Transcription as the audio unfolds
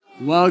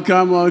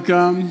Welcome,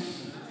 welcome.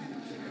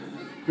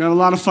 We had a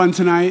lot of fun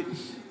tonight.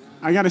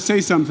 I got to say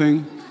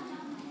something.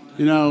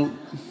 I'm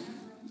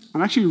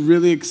actually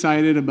really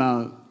excited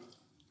about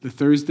the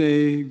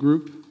Thursday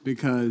group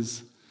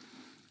because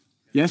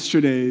was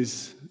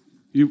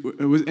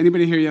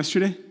anybody here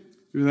yesterday?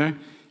 You were there?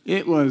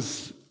 It's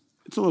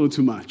a little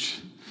too much.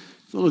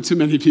 It's a little too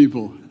many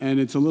people. And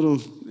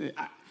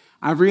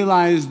I've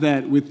realized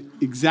that with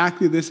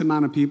exactly this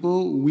amount of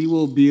people, we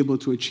will be able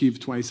to achieve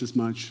twice as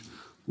much.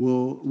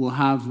 We'll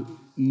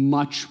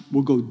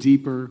go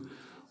deeper.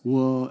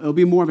 It'll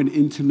be more of an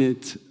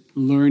intimate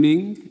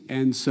learning.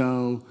 And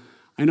so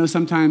I know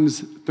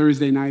sometimes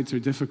Thursday nights are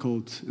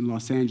difficult in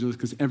Los Angeles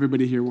because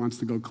everybody here wants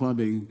to go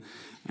clubbing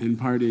and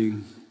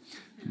partying.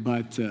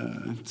 But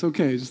it's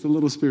okay. Just a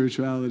little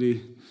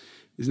spirituality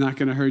is not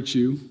going to hurt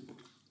you.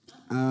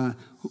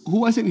 Who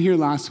wasn't here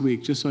last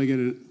week? Just so I get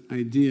an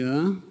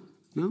idea.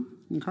 No?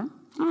 Okay.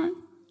 All right.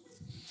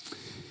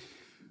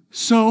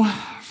 So,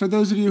 for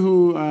those of you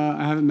who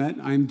I haven't met,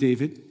 I'm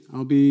David.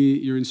 I'll be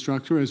your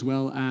instructor, as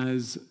well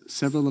as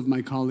several of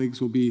my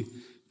colleagues will be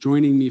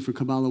joining me for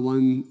Kabbalah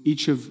 1,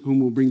 each of whom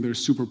will bring their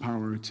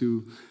superpower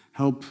to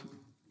help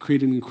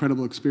create an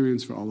incredible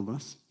experience for all of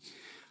us.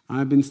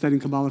 I've been studying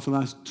Kabbalah for the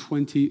last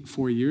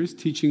 24 years,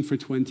 teaching for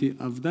 20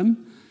 of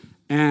them,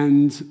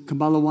 and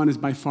Kabbalah 1 is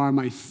by far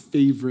my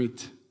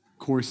favorite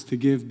course to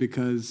give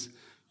because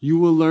you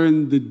will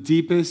learn the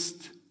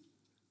deepest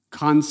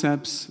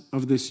concepts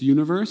of this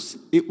universe.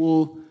 It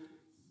will,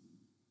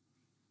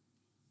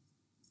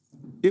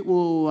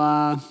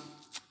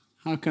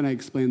 how can I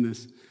explain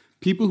this?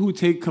 People who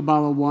take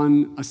Kabbalah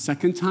 1 a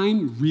second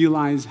time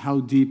realize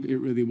how deep it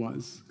really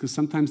was. Because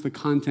sometimes the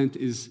content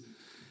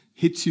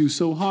hits you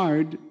so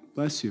hard,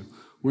 bless you,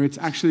 where it's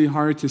actually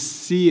hard to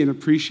see and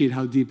appreciate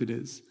how deep it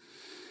is.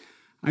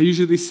 I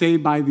usually say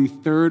by the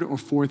third or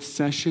fourth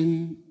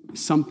session,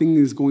 something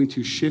is going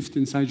to shift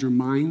inside your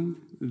mind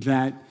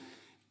that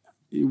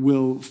it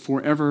will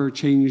forever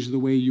change the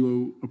way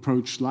you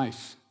approach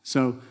life.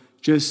 So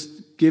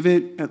just give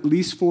it at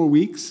least 4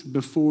 weeks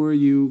before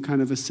you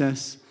kind of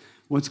assess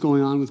what's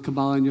going on with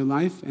Kabbalah in your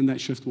life, and that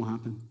shift will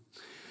happen.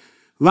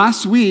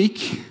 Last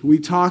week, we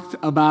talked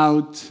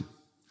about a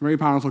very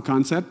powerful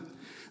concept,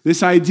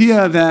 this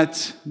idea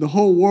that the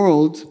whole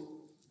world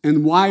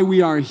and why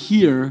we are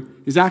here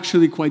is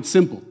actually quite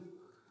simple.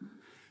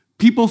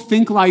 People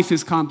think life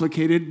is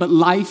complicated, but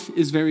life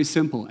is very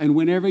simple. And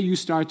whenever you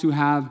start to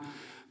have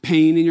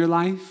pain in your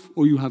life,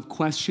 or you have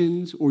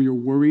questions, or you're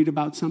worried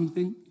about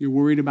something, you're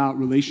worried about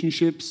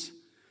relationships,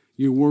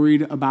 you're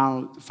worried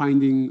about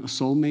finding a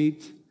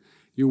soulmate,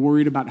 you're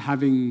worried about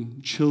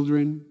having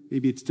children,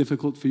 maybe it's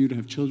difficult for you to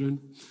have children,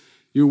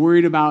 you're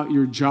worried about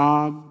your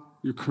job,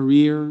 your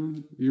career,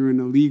 you're in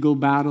a legal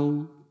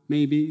battle,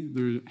 maybe,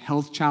 there are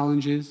health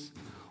challenges,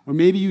 or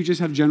maybe you just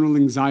have general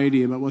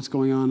anxiety about what's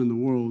going on in the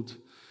world.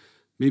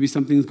 Maybe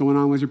something's going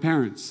on with your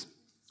parents,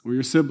 or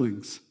your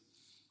siblings,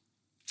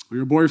 or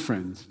your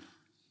boyfriend.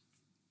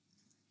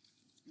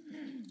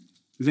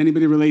 Does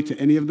anybody relate to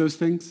any of those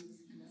things?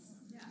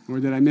 Or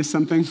did I miss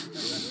something?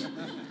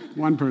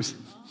 One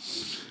person.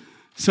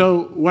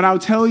 So what I'll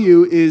tell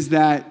you is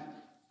that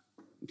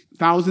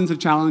thousands of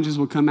challenges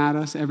will come at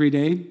us every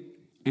day,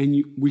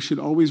 and we should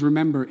always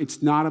remember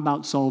it's not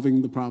about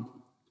solving the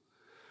problem.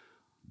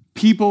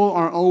 People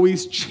are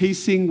always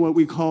chasing what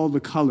we call the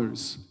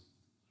colors,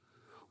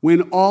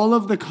 when all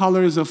of the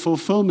colors of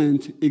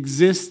fulfillment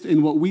exist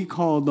in what we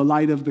call the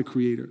light of the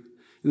Creator.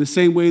 In the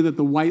same way that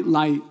the white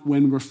light,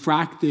 when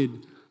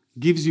refracted,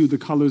 gives you the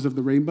colors of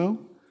the rainbow,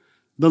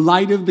 the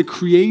light of the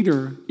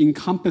Creator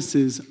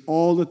encompasses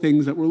all the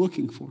things that we're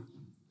looking for.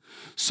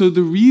 So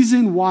the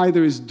reason why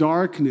there is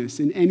darkness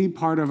in any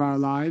part of our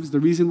lives, the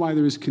reason why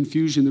there is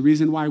confusion, the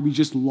reason why we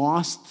just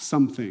lost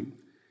something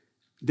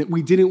that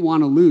we didn't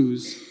want to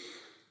lose,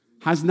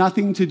 has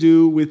nothing to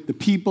do with the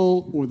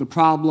people or the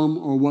problem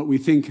or what we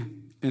think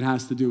it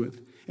has to do with.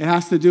 It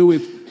has to do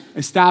with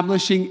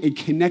establishing a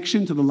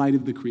connection to the light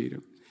of the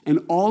Creator. And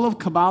all of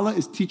Kabbalah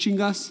is teaching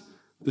us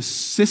the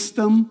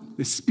system,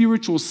 the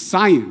spiritual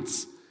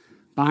science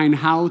behind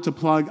how to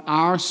plug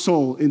our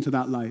soul into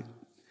that light.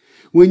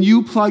 When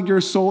you plug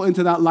your soul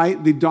into that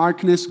light, the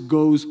darkness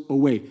goes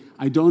away.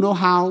 I don't know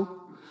how.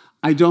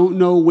 I don't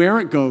know where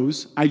it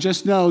goes. I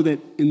just know that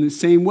in the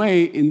same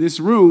way, in this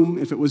room,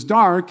 if it was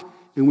dark,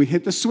 and we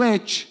hit the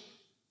switch,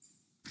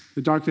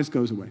 the darkness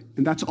goes away.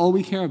 And that's all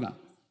we care about.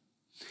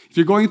 If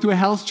you're going through a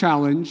health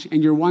challenge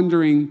and you're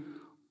wondering,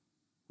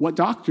 what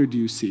doctor do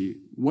you see?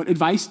 What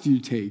advice do you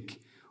take?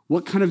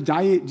 What kind of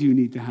diet do you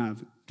need to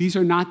have? These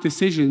are not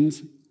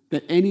decisions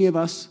that any of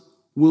us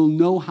will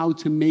know how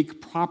to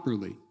make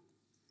properly.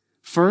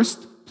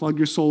 First, plug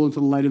your soul into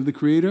the light of the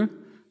Creator.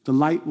 The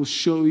light will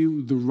show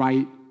you the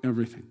right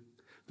everything.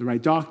 The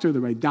right doctor,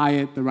 the right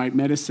diet, the right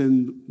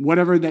medicine,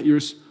 whatever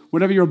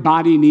your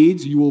body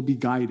needs, you will be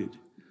guided.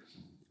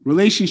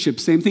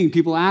 Relationships, same thing.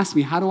 People ask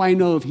me, how do I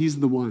know if he's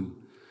the one?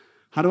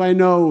 How do I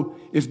know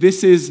if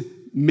this is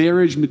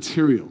marriage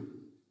material?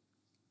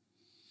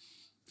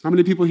 How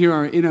many people here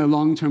are in a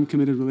long-term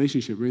committed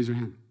relationship? Raise your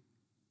hand.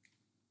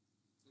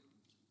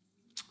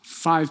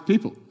 5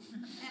 people.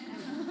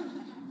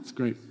 It's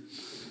great.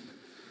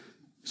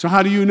 So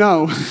how do you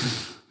know?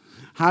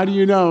 How do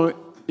you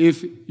know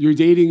if you're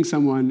dating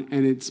someone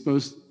and it's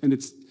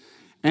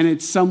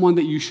someone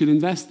that you should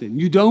invest in?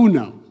 You don't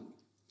know.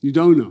 You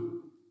don't know.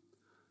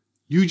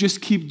 You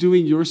just keep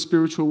doing your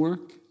spiritual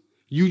work.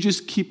 You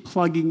just keep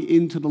plugging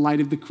into the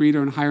light of the Creator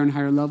on higher and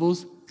higher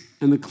levels,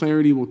 and the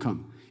clarity will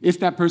come. If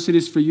that person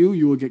is for you,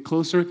 you will get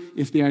closer.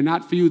 If they are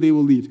not for you, they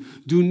will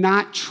leave. Do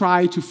not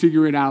try to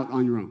figure it out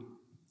on your own.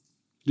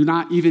 Do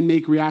not even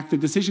make reactive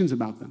decisions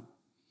about them.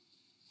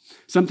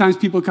 Sometimes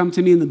people come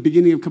to me in the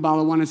beginning of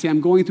Kabbalah 1 and say,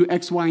 I'm going through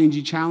X, Y, and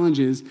G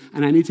challenges,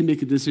 and I need to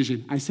make a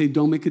decision. I say,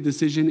 don't make a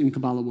decision in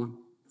Kabbalah 1.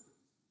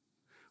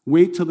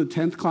 Wait till the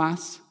 10th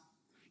class.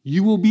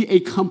 You will be a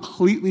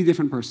completely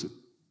different person.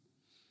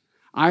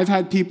 I've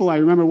had people, I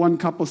remember one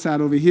couple sat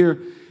over here,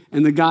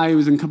 and the guy who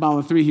was in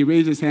Kabbalah 3, he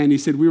raised his hand, he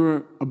said, we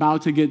were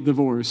about to get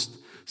divorced.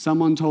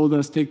 Someone told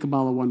us, take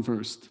Kabbalah 1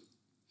 first.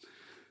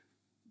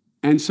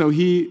 And so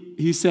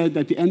he said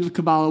at the end of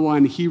Kabbalah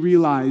 1, he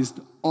realized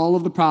all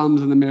of the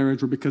problems in the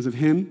marriage were because of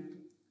him,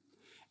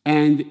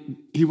 and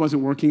he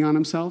wasn't working on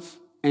himself.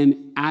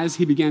 And as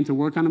he began to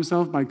work on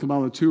himself by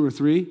Kabbalah 2 or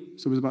 3,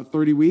 so it was about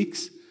 30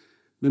 weeks,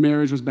 the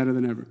marriage was better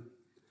than ever.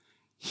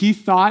 He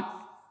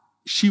thought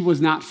she was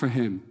not for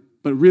him.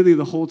 But really,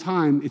 the whole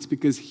time, it's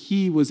because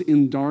he was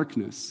in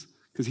darkness,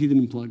 because he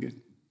didn't plug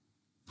in.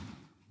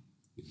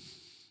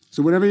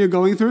 So whatever you're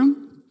going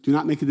through, do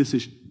not make a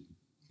decision.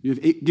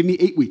 Give me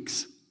 8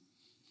 weeks.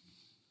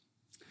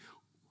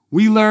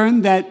 We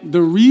learned that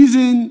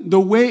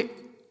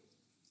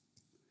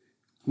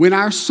when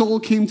our soul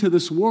came to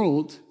this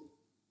world,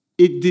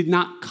 it did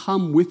not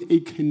come with a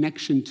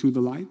connection to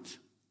the light.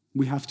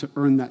 We have to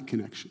earn that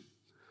connection.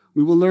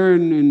 We will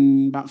learn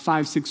in about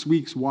 5-6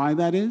 weeks why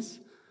that is.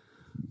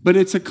 But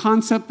it's a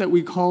concept that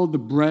we call the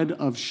bread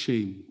of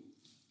shame.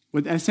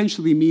 What that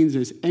essentially means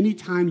is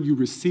anytime you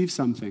receive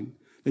something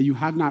that you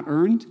have not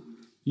earned,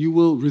 you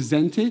will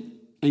resent it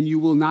and you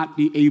will not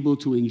be able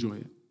to enjoy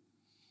it.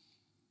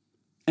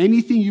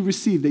 Anything you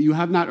receive that you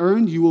have not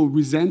earned, you will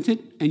resent it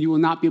and you will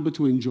not be able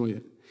to enjoy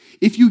it.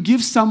 If you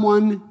give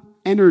someone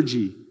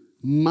energy,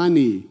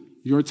 money,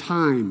 your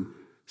time,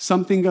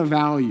 something of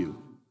value,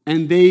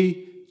 and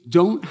they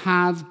don't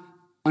have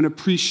an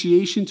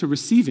appreciation to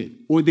receive it,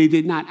 or they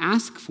did not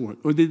ask for it,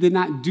 or they did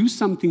not do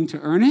something to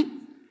earn it,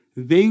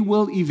 they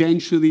will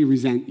eventually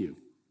resent you.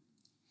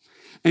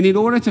 And in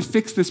order to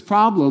fix this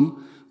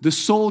problem, the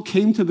soul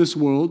came to this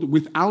world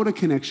without a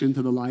connection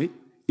to the light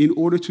in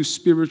order to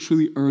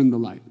spiritually earn the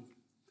light.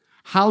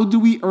 How do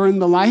we earn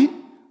the light?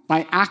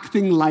 By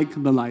acting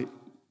like the light.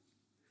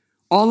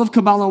 All of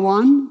Kabbalah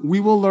 1, we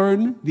will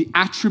learn the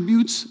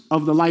attributes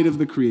of the light of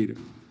the Creator.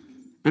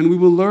 And we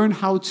will learn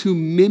how to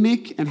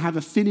mimic and have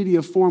affinity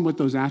of form with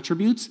those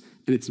attributes,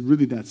 and it's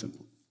really that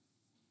simple.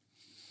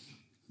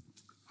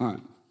 All right.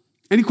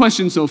 Any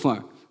questions so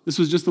far? This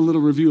was just a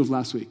little review of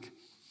last week.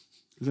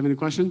 Does have any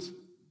questions?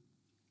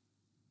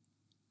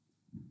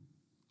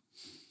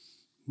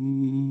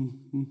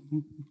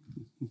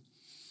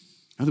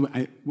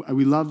 Otherwise,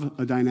 we love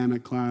a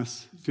dynamic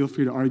class. Feel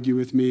free to argue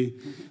with me.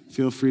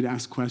 Feel free to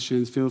ask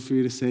questions. Feel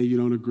free to say you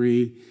don't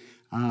agree,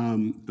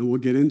 and we'll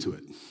get into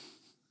it.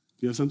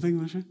 You have something,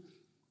 Moshe?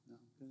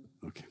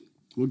 Okay,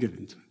 we'll get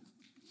into it.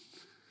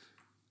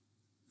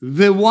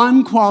 The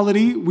one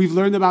quality we've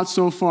learned about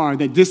so far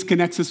that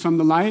disconnects us from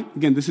the light,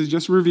 again, this is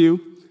just review,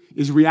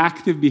 is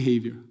reactive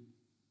behavior.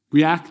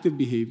 Reactive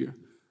behavior.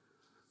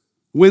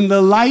 When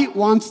the light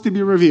wants to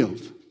be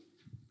revealed,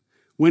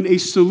 when a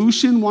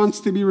solution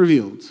wants to be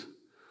revealed,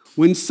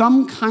 when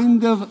some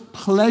kind of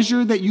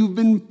pleasure that you've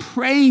been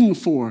praying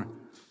for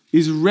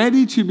is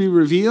ready to be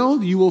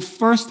revealed, you will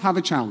first have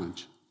a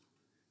challenge.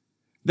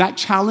 That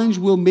challenge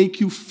will make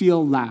you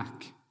feel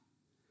lack.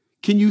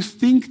 Can you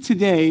think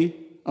today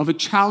of a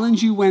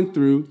challenge you went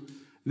through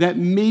that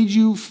made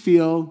you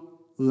feel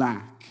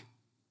lack?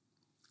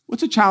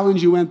 What's a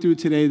challenge you went through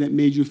today that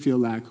made you feel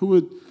lack? Who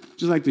would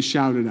just like to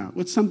shout it out?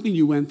 What's something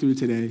you went through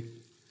today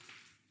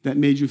that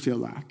made you feel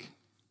lack?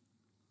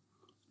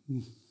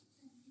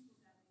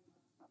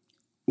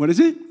 What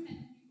is it?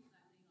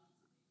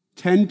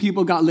 10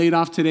 people got laid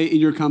off today in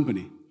your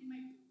company,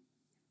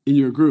 in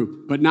your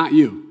group, but not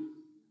you.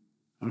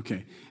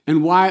 Okay.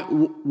 And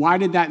why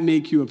did that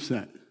make you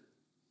upset?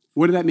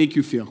 What did that make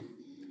you feel?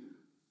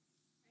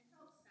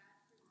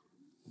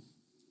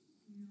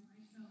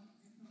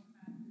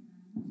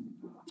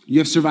 You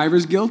have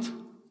survivor's guilt?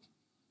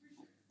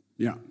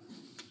 Yeah.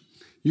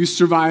 You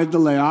survived the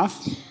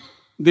layoff.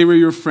 They were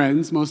your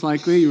friends, most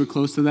likely. You were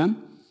close to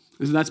them.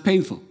 So that's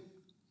painful.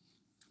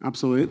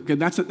 Absolutely. Okay,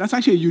 that's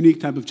actually a unique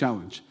type of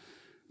challenge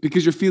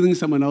because you're feeling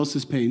someone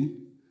else's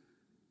pain.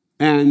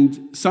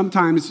 And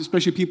sometimes,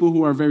 especially people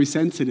who are very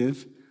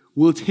sensitive,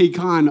 will take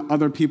on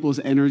other people's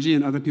energy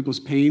and other people's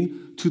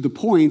pain to the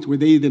point where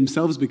they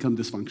themselves become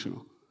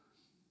dysfunctional.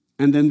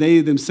 And then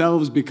they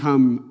themselves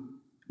become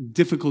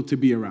difficult to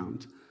be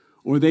around.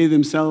 Or they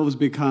themselves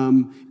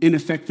become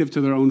ineffective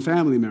to their own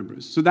family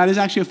members. So that is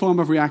actually a form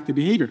of reactive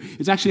behavior.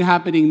 It's actually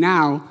happening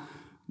now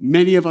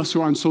Many of us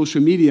who are on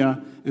social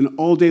media, and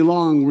all day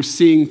long we're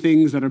seeing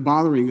things that are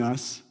bothering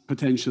us,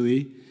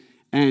 potentially,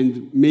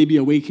 and maybe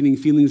awakening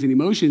feelings and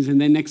emotions,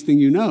 and then next thing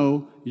you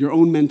know, your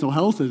own mental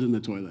health is in the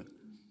toilet.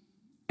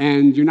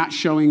 And you're not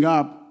showing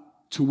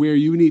up to where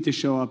you need to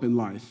show up in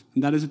life.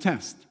 And that is a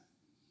test.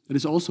 That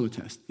is also a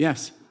test.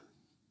 Yes?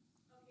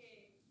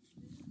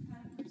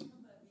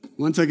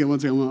 One second. I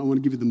want to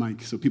give you the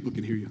mic so people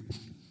can hear you.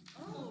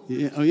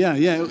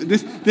 Yeah.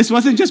 This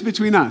wasn't just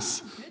between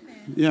us.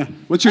 Yeah.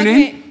 What's your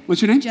name?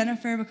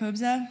 Jennifer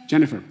Bakobza.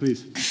 Jennifer,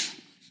 please.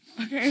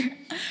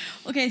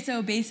 Okay,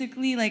 so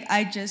basically, like,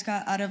 I just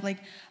got out of, like,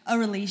 a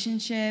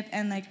relationship,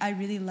 and, like, I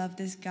really love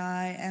this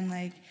guy, and,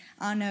 like,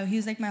 I don't know, he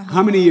was, like, my whole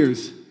How many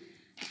years?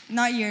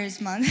 Not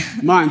years,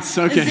 months. Months,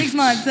 okay. 6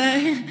 months.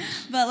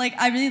 But, like,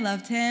 I really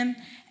loved him,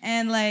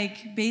 and,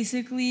 like,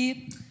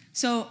 basically,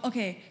 so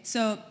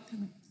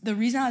the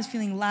reason I was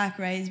feeling lack,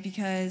 right, is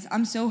because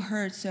I'm so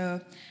hurt, so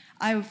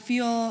I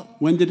feel...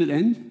 When did it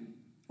end?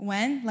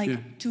 When?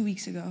 Like, 2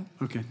 weeks ago.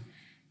 Okay.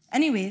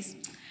 Anyways,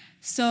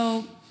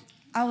 so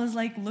I was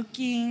like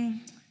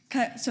looking,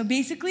 so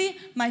basically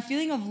my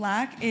feeling of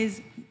lack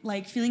is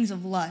like feelings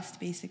of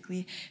lust,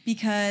 basically,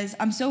 because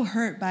I'm so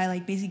hurt by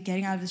like basically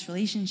getting out of this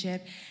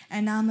relationship,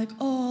 and now I'm like,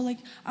 oh, like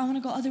I want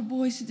to go other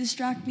boys to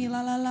distract me,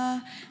 la la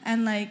la,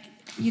 and like,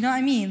 you know what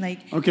I mean, like.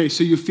 Okay,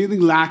 so you're feeling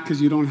lack because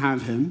you don't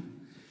have him,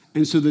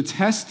 and so the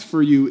test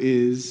for you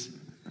is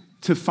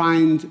to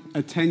find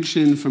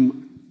attention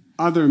from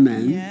other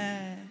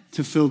men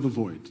to fill the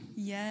void.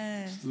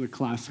 Yes. This is a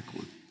classic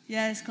one.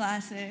 Yes,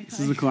 classic.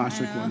 This is a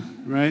classic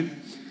one, right?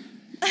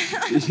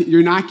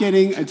 You're not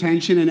getting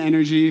attention and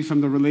energy from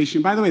the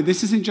relationship. By the way,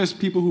 this isn't just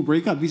people who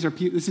break up. This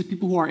is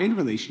people who are in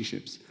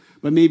relationships.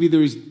 But maybe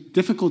there's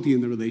difficulty in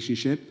the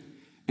relationship.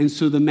 And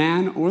so the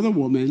man or the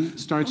woman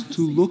starts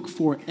to look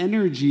for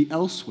energy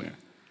elsewhere.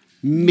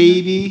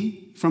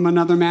 Maybe from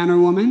another man or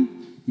woman.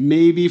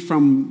 Maybe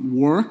from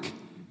work.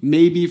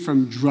 Maybe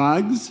from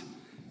drugs.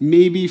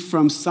 Maybe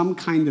from some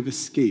kind of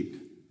escape.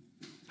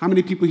 How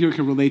many people here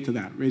can relate to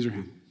that? Raise your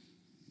hand.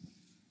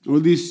 Or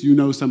at least you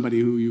know somebody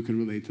who you can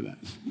relate to that.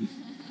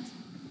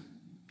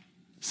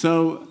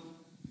 So,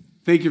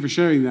 thank you for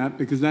sharing that,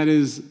 because that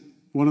is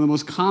one of the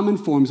most common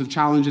forms of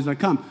challenges that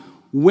come.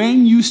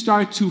 When you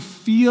start to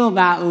feel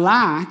that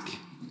lack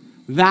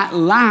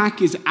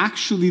is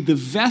actually the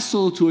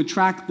vessel to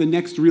attract the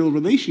next real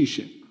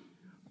relationship.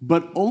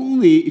 But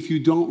only if you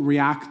don't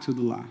react to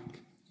the lack.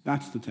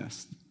 That's the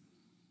test.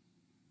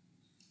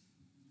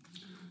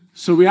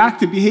 So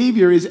reactive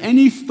behavior is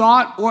any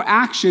thought or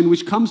action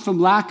which comes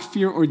from lack,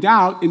 fear, or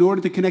doubt in order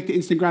to connect to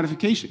instant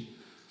gratification.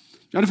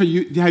 Jennifer,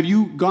 have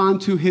you gone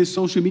to his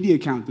social media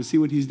account to see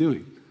what he's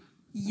doing?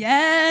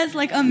 Yes,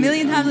 like a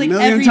million times, like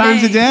every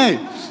day.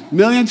 A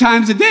million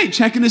times a day.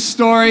 Checking his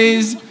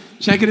stories,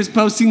 checking his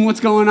posting, what's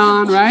going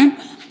on, right?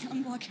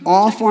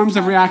 All forms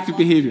of reactive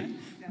behavior.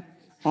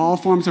 All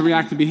forms of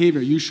reactive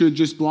behavior. You should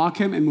just block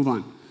him and move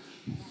on.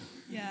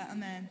 Yeah,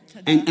 amen.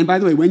 And by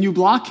the way, when you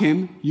block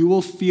him, you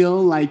will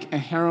feel like a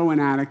heroin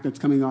addict that's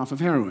coming off of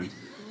heroin.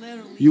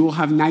 Literally. You will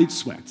have night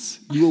sweats.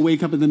 You will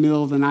wake up in the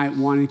middle of the night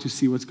wanting to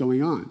see what's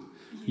going on.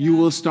 Yeah. You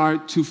will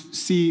start to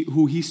see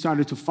who he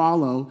started to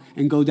follow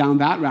and go down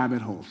that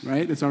rabbit hole,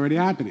 right? It's already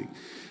happening.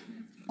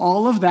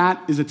 All of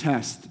that is a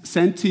test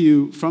sent to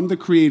you from the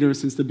Creator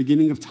since the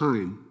beginning of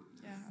time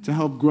to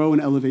help grow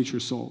and elevate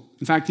your soul.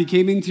 In fact, he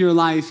came into your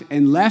life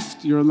and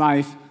left your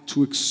life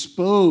to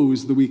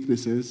expose the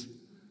weaknesses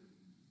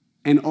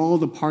and all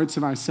the parts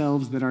of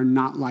ourselves that are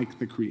not like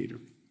the Creator.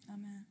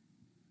 Amen.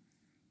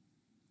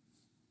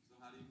 So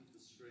how do you keep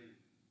the strength?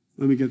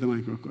 Let me get the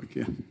mic real quick,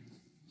 yeah.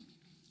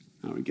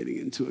 Now we're getting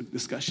into a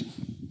discussion.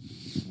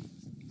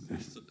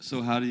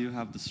 So how do you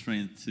have the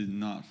strength to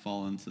not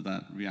fall into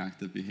that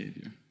reactive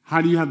behavior?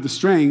 How do you have the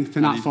strength to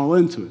not fall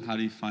into it? How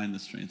do you find the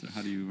strength, or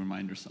how do you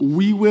remind yourself?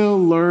 We will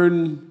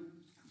learn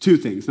two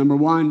things. Number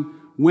one,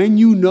 when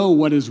you know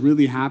what is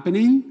really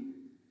happening,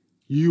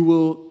 you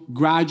will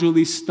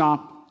gradually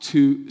stop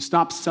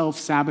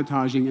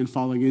self-sabotaging and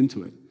falling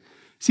into it.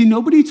 See,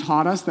 nobody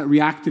taught us that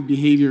reactive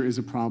behavior is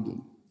a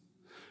problem.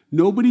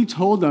 Nobody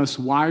told us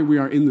why we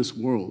are in this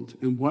world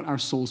and what our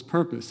soul's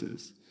purpose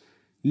is.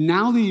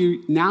 Now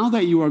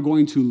that you are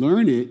going to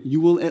learn it,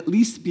 you will at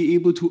least be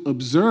able to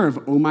observe,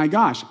 oh my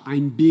gosh,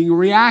 I'm being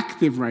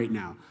reactive right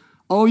now.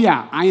 Oh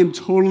yeah, I am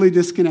totally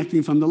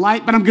disconnecting from the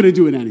light, but I'm going to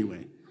do it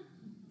anyway.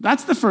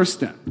 That's the first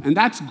step, and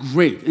that's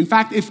great. In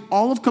fact, if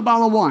all of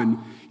Kabbalah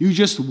 1, you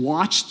just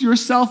watched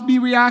yourself be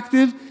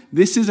reactive,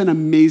 this is an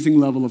amazing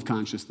level of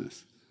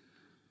consciousness.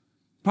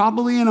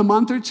 Probably in a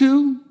month or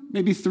two,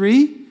 maybe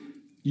 3,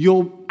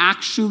 you'll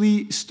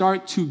actually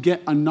start to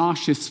get a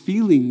nauseous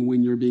feeling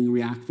when you're being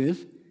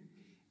reactive,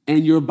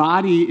 and your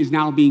body is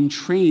now being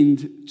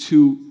trained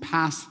to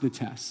pass the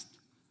test.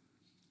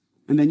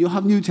 And then you'll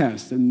have new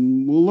tests,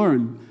 and we'll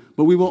learn.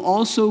 But we will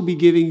also be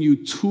giving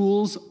you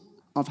tools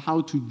of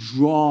how to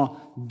draw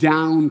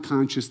down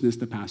consciousness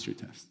to pass your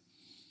test.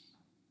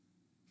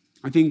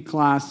 I think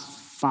class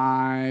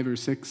 5 or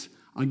 6,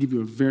 I'll give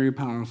you a very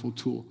powerful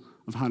tool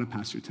of how to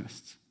pass your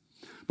tests.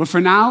 But for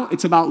now,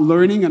 it's about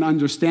learning and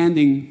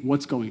understanding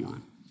what's going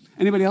on.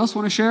 Anybody else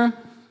want to share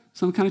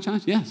some kind of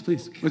challenge? Yes,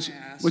 please.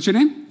 What's your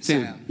name?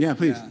 Sam. Yeah,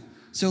 please. Yeah.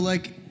 So,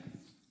 like,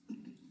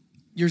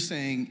 you're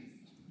saying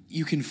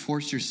you can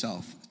force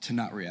yourself to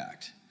not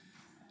react.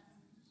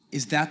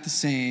 Is that the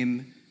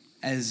same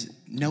as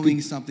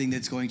knowing something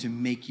that's going to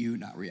make you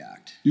not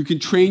react? You can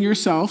train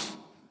yourself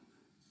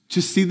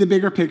to see the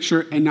bigger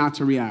picture and not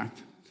to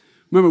react.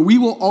 Remember, we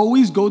will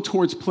always go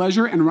towards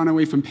pleasure and run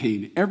away from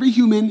pain. Every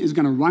human is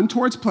going to run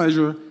towards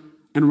pleasure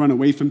and run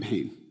away from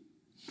pain.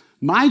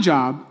 My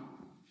job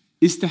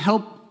is to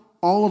help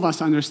all of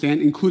us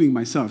understand, including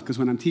myself, because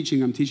when I'm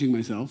teaching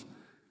myself,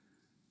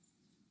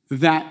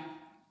 that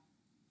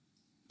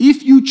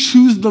if you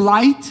choose the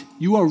light,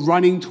 you are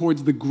running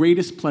towards the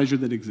greatest pleasure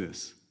that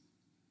exists.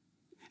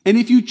 And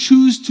if you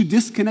choose to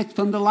disconnect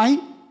from the light,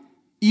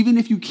 even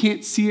if you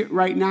can't see it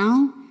right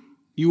now,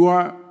 you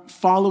are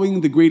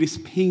following the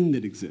greatest pain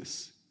that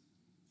exists.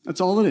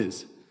 That's all it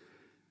is.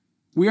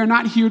 We are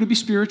not here to be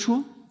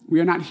spiritual. We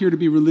are not here to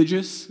be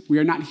religious. We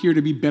are not here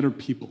to be better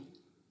people,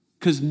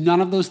 because none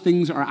of those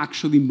things are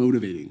actually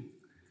motivating.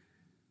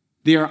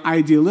 They are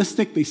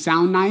idealistic, they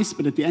sound nice,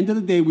 but at the end of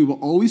the day, we will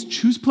always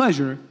choose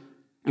pleasure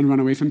and run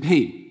away from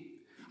pain.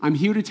 I'm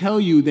here to tell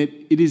you that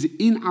it is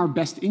in our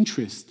best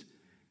interest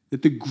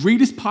that the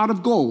greatest pot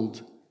of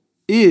gold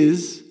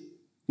is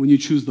when you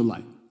choose the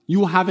light. You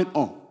will have it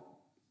all.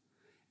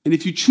 And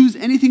if you choose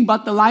anything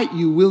but the light,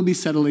 you will be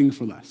settling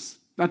for less.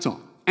 That's all.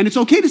 And it's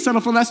okay to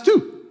settle for less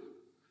too.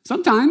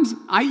 Sometimes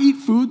I eat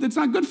food that's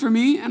not good for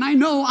me, and I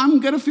know I'm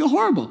going to feel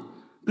horrible,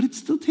 but it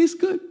still tastes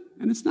good,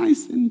 and it's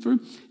nice. And for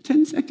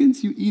 10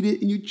 seconds, you eat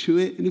it, and you chew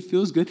it, and it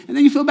feels good, and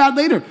then you feel bad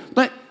later.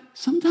 But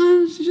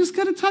sometimes you just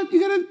got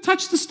to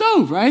touch the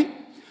stove, right?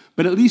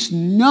 But at least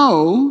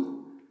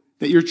know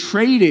that you're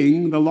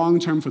trading the long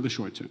term for the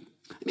short term.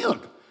 I mean,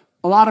 look,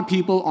 a lot of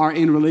people are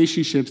in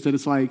relationships that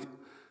it's like,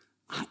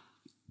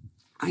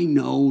 I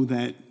know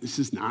that this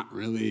is not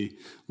really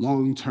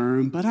long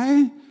term, but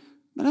I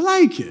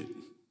like it.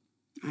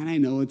 And I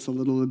know it's a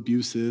little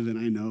abusive, and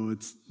I know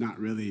it's not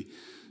really,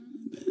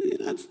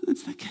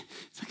 it's like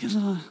a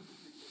little,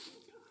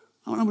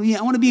 I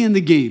want to be in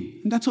the game.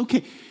 And that's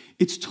okay.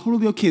 It's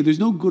totally okay. There's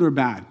no good or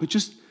bad, but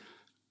just,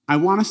 I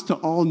want us to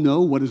all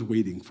know what is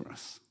waiting for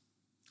us.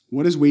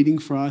 What is waiting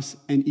for us,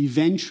 and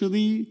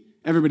eventually,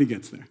 everybody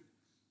gets there.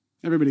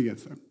 Everybody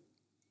gets there.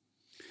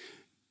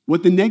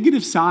 What the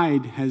negative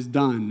side has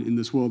done in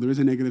this world, there is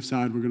a negative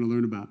side we're going to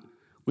learn about.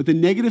 What the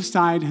negative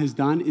side has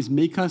done is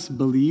make us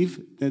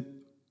believe that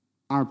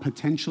our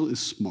potential is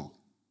small.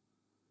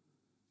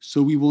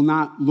 So we will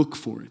not look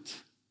for it.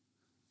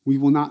 We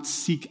will not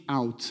seek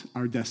out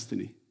our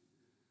destiny.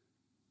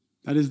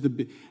 That is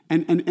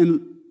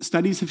and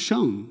studies have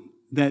shown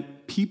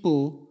that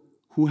people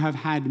who have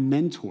had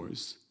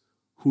mentors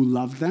who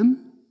love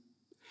them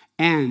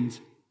and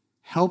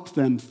help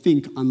them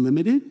think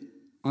unlimited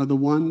are the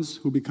ones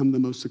who become the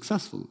most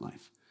successful in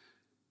life.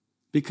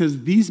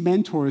 Because these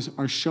mentors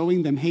are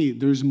showing them, hey,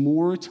 there's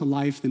more to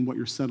life than what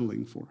you're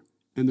settling for.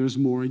 And there's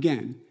more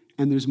again,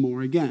 and there's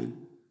more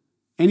again.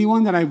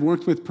 Anyone that I've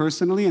worked with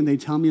personally and they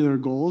tell me their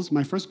goals,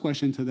 my first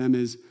question to them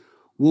is,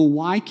 well,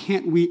 why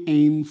can't we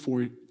aim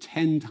for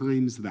 10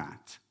 times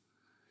that?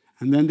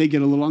 And then they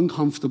get a little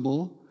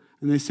uncomfortable,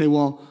 and they say,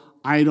 well,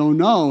 I don't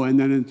know. And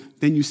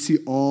then you see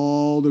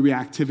all the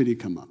reactivity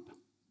come up.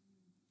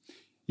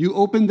 You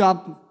opened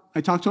up, I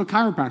talked to a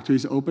chiropractor.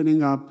 He's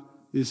opening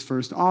up his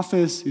first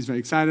office. He's very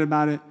excited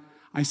about it.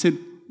 I said,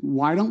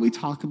 why don't we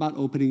talk about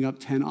opening up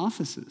 10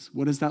 offices?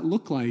 What does that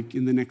look like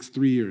in the next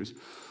 3 years?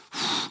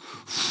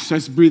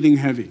 Starts breathing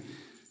heavy.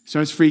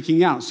 Starts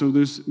freaking out. So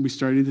we're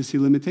starting to see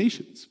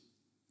limitations.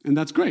 And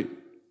that's great.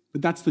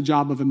 But that's the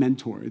job of a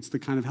mentor. It's to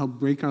kind of help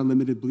break our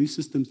limited belief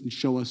systems and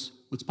show us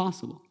what's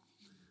possible.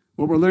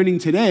 What we're learning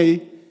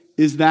today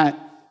is that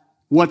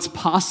what's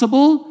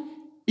possible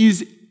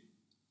is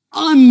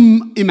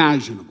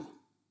unimaginable.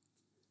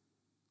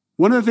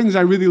 One of the things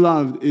I really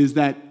loved is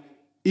that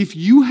if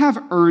you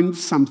have earned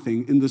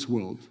something in this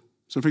world,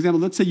 so for example,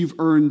 let's say you've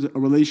earned a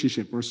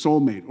relationship or a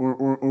soulmate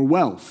or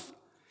wealth,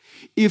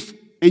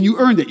 and you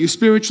earned it, you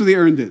spiritually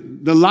earned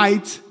it, the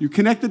light, you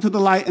connected to the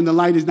light, and the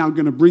light is now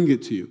going to bring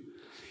it to you.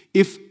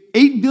 If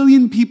 8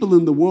 billion people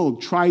in the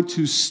world tried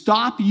to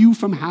stop you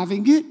from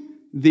having it,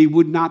 they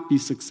would not be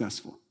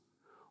successful.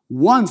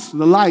 Once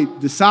the light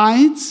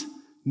decides,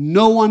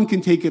 no one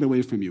can take it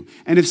away from you.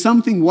 And if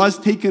something was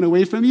taken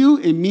away from you,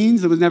 it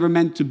means it was never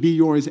meant to be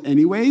yours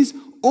anyways,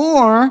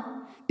 or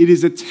it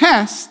is a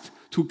test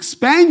to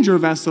expand your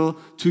vessel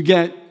to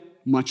get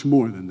much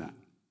more than that.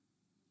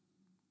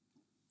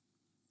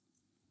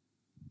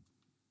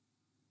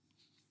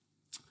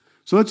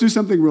 So let's do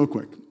something real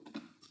quick.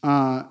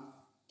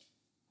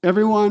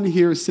 Everyone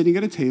here is sitting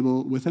at a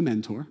table with a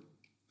mentor,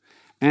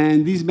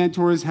 and these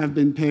mentors have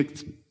been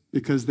picked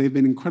because they've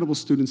been incredible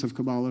students of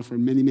Kabbalah for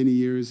many, many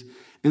years,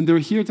 and they're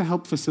here to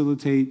help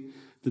facilitate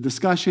the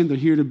discussion. They're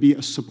here to be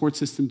a support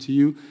system to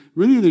you.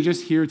 Really, they're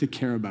just here to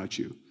care about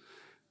you.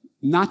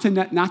 Not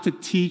to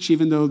teach,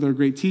 even though they're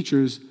great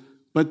teachers,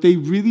 but they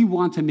really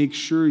want to make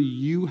sure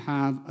you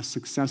have a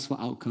successful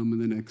outcome in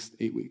the next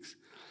 8 weeks.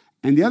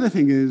 And the other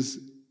thing is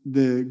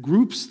the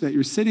groups that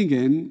you're sitting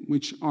in,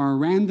 which are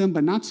random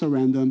but not so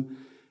random,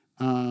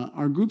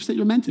 are groups that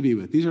you're meant to be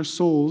with. These are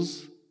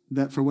souls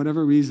that, for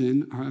whatever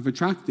reason, have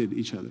attracted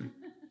each other.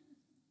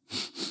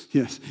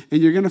 Yes,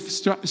 and you're going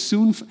to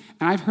soon,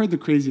 and I've heard the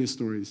craziest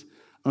stories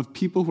of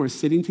people who are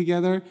sitting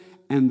together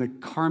and the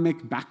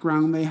karmic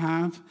background they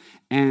have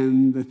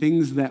and the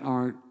things that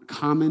are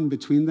common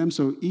between them.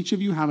 So each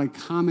of you have a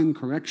common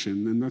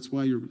correction, and that's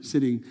why you're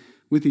sitting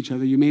with each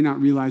other. You may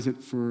not realize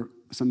it for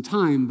some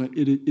time, but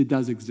it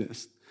does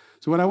exist.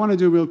 So what I want to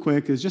do real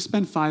quick is just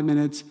spend 5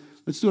 minutes.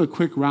 Let's do a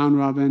quick round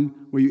robin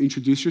where you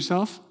introduce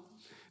yourself.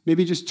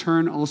 Maybe just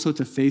turn also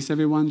to face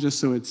everyone, just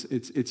so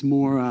it's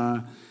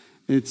more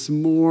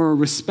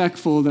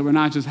respectful that we're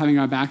not just having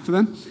our back to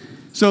them.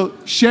 So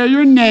share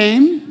your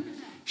name,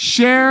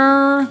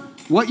 share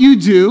what you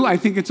do. I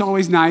think it's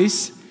always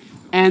nice.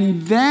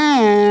 And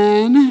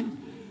then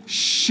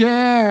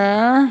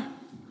share.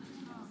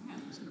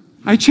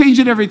 I change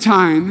it every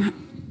time.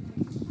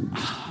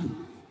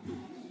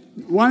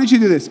 Why don't you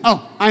do this?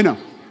 Oh, I know.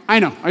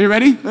 Are you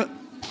ready?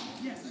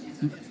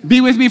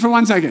 Be with me for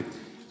 1 second.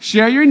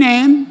 Share your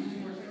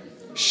name,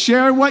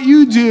 share what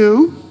you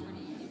do,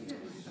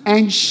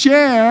 and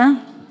share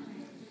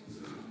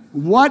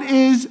what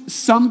is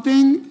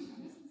something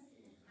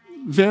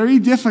very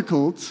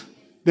difficult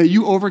that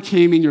you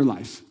overcame in your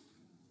life.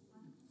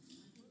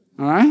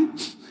 All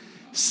right?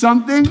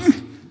 Something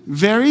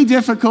very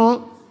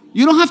difficult.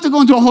 You don't have to go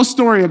into a whole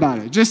story about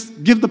it.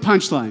 Just give the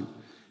punchline.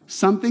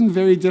 Something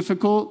very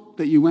difficult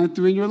that you went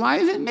through in your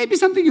life, and maybe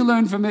something you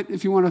learned from it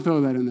if you want to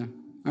throw that in there.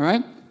 All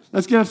right?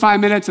 Let's give it 5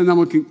 minutes, and then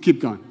we'll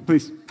keep going.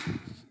 Please.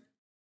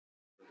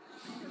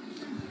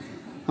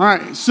 All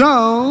right,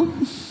 so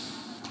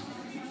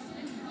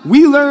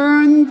we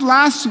learned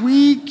last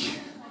week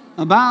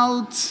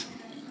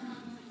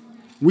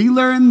we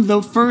learned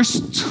the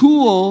first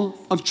tool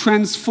of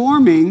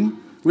transforming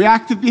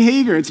reactive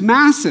behavior. It's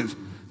massive.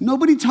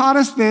 Nobody taught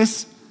us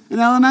this in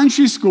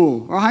elementary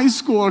school or high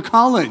school or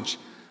college.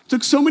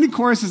 Took so many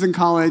courses in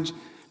college,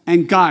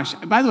 and gosh,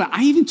 by the way,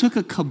 I even took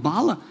a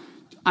Kabbalah.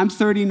 I'm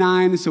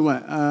 39, so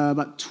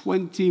about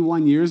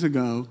 21 years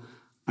ago,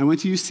 I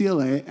went to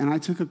UCLA, and I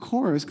took a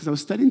course, because I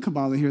was studying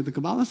Kabbalah here at the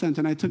Kabbalah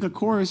Center, and I took a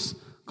course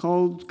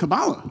called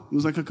Kabbalah. It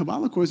was like a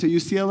Kabbalah course at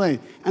UCLA.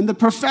 And the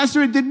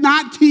professor did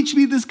not teach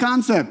me this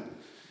concept.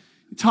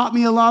 He taught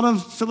me a lot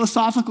of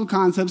philosophical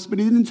concepts, but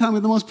he didn't tell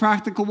me the most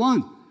practical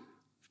one.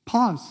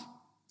 Pause.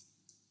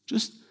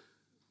 Just,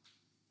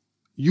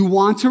 you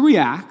want to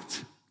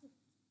react.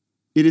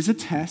 It is a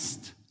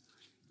test.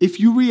 If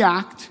you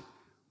react,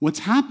 what's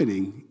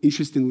happening,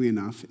 interestingly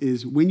enough,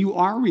 is when you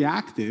are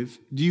reactive,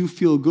 do you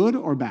feel good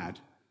or bad?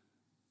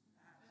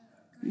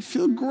 You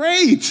feel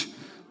great.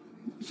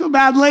 You feel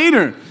bad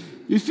later.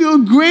 You feel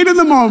great in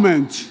the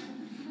moment.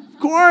 Of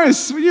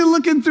course, when you're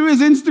looking through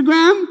his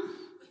Instagram,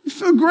 you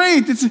feel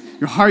great.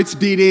 Your heart's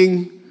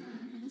beating.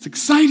 It's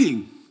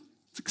exciting.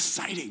 It's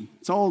exciting.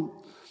 It's all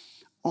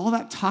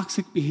that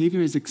toxic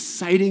behavior is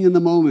exciting in the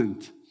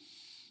moment.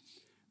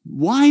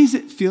 Why does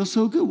it feel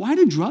so good? Why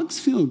do drugs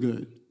feel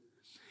good?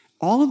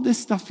 All of this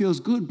stuff feels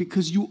good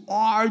because you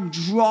are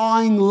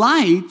drawing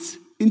light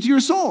into your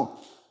soul.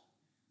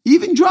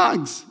 Even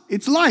drugs,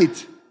 it's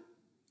light.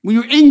 When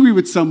you're angry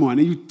with someone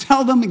and you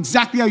tell them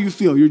exactly how you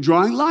feel, you're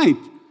drawing light.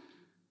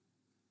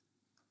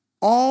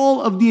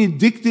 All of the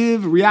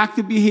addictive,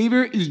 reactive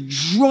behavior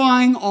is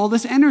drawing all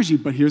this energy.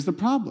 But here's the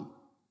problem.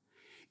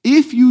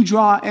 If you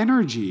draw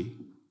energy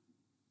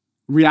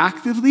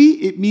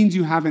reactively, it means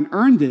you haven't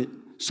earned it.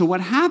 So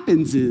what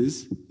happens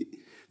is,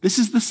 this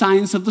is the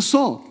science of the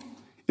soul.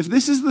 If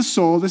this is the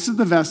soul, this is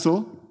the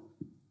vessel,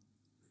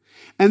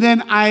 and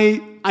then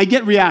I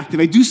get reactive.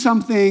 I do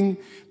something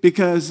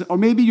because, or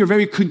maybe you're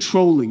very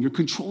controlling. You're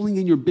controlling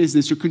in your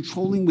business. You're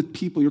controlling with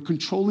people. You're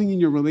controlling in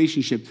your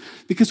relationship.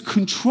 Because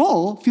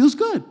control feels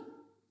good.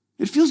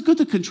 It feels good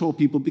to control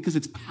people because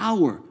it's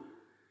power.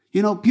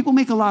 You know, people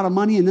make a lot of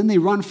money and then they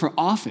run for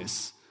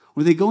office,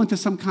 or they go into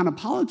some kind of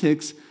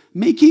politics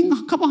making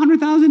a couple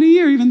 $100,000 a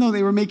year, even though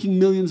they were making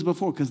millions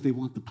before, because they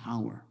want the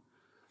power.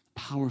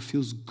 Power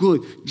feels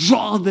good.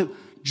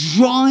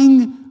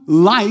 Drawing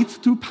light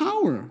through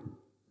power.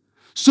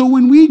 So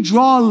when we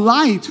draw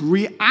light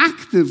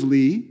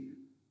reactively,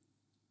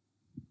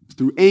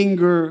 through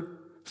anger,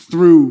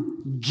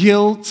 through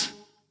guilt,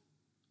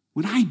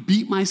 when I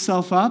beat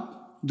myself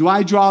up, do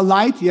I draw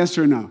light? Yes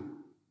or no?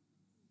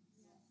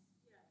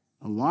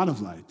 A lot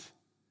of light.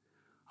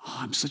 Oh,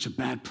 I'm such a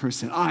bad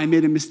person. Oh, I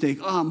made a mistake.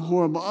 Oh, I'm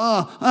horrible.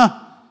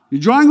 You're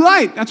drawing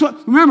light. That's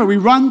what, remember, we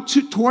run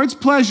towards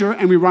pleasure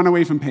and we run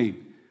away from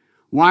pain.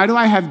 Why do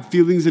I have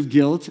feelings of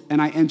guilt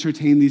and I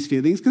entertain these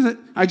feelings? Because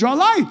I draw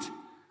light.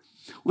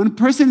 When a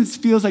person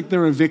feels like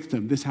they're a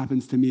victim, this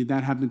happens to me,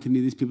 that happened to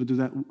me, these people do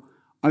that,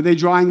 are they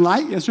drawing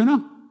light? Yes or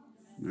no?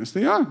 Yes,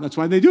 they are. That's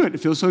why they do it. It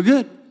feels so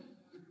good.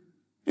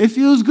 It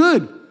feels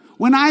good.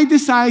 When I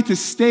decide to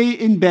stay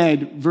in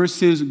bed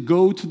versus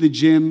go to the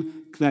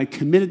gym that I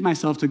committed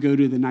myself to go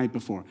to the night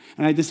before.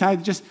 And I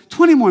decided just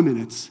 20 more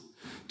minutes.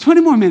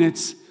 20 more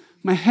minutes,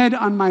 my head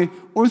on my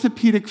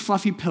orthopedic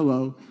fluffy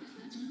pillow.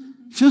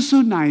 Feels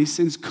so nice,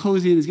 and it's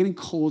cozy, and it's getting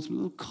cold. It's a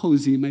little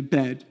cozy in my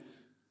bed.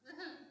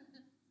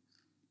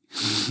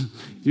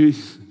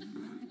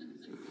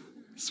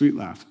 Sweet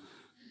laugh.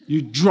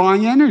 You're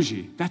drawing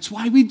energy. That's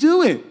why we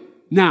do it.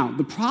 Now,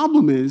 the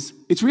problem is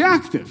it's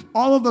reactive.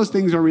 All of those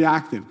things are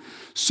reactive.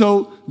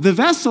 So the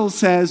vessel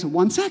says,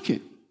 1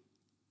 second.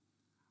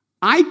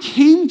 I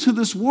came to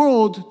this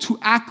world to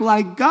act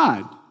like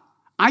God.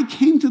 I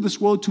came to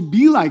this world to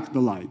be like the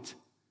light,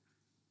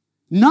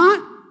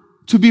 not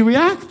to be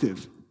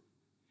reactive.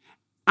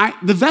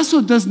 The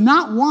vessel does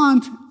not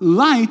want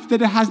light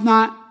that it has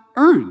not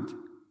earned.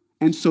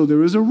 And so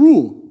there is a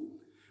rule.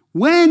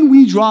 When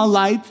we draw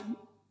light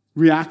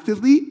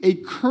reactively, a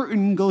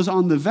curtain goes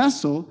on the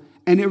vessel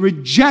and it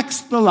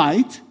rejects the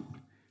light.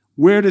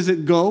 Where does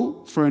it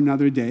go for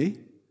another day?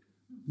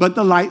 But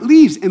the light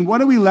leaves. And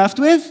what are we left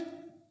with?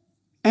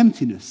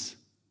 Emptiness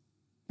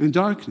and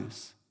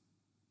darkness.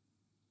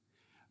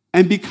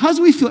 And because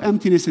we feel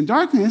emptiness and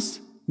darkness,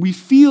 we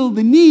feel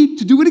the need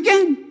to do it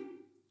again.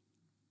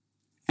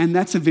 And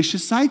that's a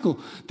vicious cycle.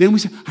 Then we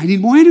say, I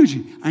need more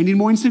energy. I need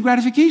more instant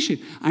gratification.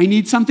 I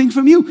need something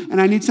from you, and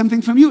I need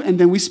something from you. And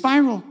then we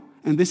spiral.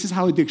 And this is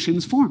how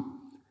addictions form.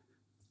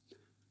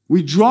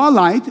 We draw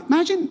light.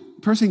 Imagine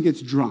a person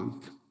gets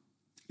drunk.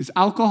 Does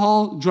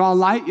alcohol draw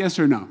light, yes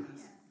or no?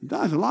 It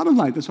does, a lot of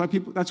light.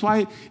 That's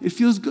why it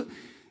feels good.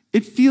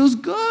 It feels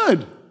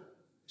good.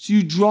 So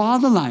you draw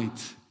the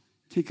light.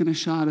 Taking a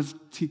shot of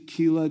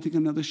tequila,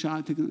 taking another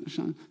shot, taking another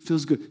shot.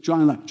 Feels good.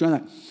 Drawing light, drawing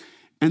light.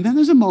 And then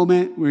there's a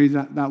moment where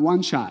that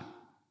one shot,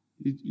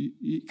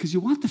 because you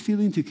want the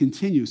feeling to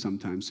continue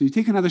sometimes. So you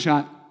take another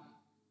shot.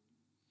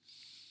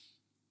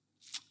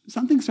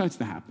 Something starts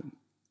to happen.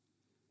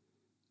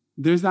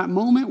 There's that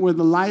moment where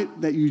the light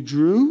that you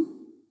drew,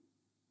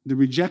 the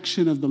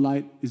rejection of the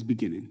light is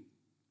beginning.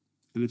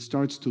 And it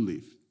starts to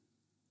leave.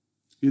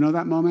 You know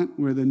that moment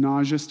where the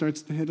nausea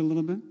starts to hit a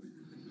little bit?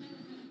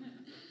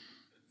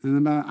 And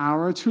about an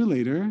hour or two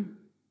later,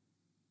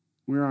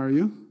 where are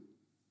you?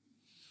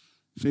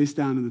 Face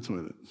down in the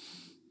toilet.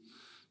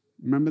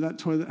 Remember that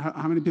toilet?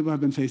 How many people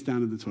have been face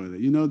down in the toilet?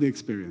 You know the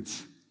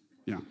experience.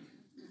 Yeah.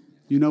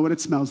 You know what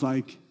it smells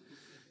like.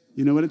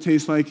 You know what it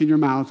tastes like in your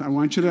mouth. I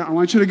want you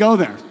to go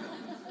there.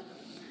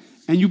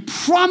 And you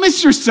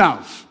promise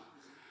yourself,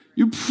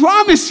 I'm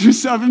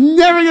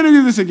never going to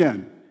do this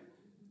again.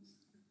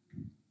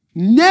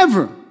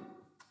 Never.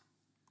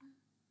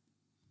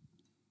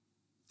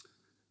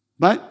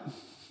 But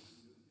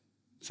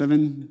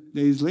 7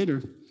 days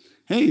later,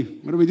 hey,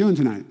 what are we doing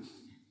tonight?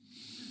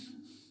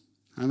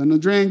 Having a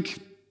drink.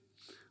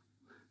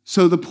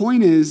 So the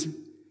point is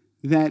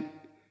that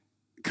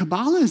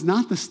Kabbalah is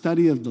not the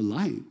study of the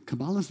light.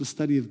 Kabbalah is the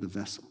study of the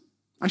vessel.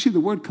 Actually, the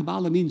word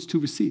Kabbalah means to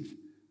receive.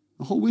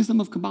 The whole wisdom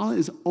of Kabbalah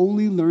is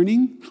only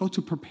learning how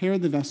to prepare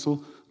the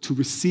vessel to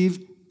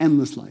receive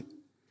endless light.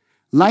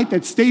 Light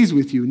that stays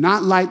with you,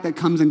 not light that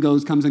comes and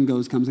goes, comes and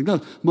goes, comes and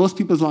goes. Most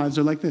people's lives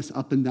are like this,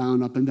 up and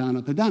down, up and down,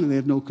 up and down, and they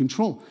have no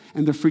control.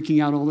 And they're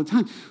freaking out all the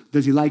time.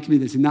 Does he like me?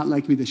 Does he not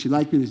like me? Does she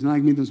like me? Does he not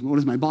like me? What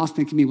does my boss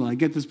think of me? Will I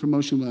get this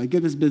promotion? Will I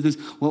get this business?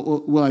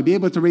 Will I be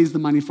able to raise the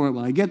money for it?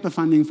 Will I get the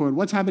funding for it?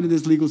 What's happening in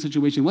this legal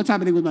situation? What's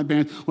happening with my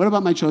parents? What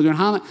about my children?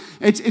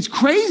 It's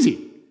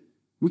crazy.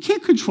 We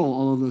can't control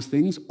all of those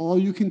things. All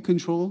you can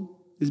control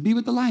is be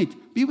with the light.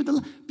 Be with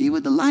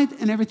the light,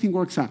 and everything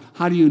works out.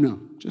 How do you know?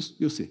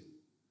 You'll see.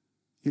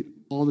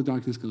 All the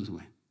darkness goes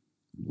away.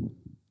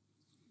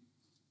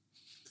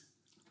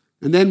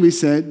 And then we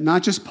said,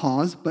 not just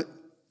pause, but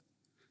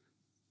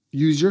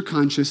use your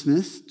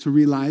consciousness to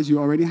realize you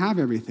already have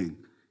everything.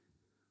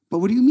 But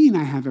what do you mean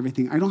I have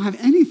everything? I don't have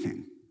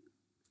anything.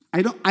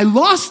 I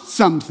lost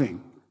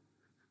something.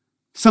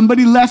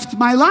 Somebody left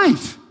my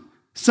life.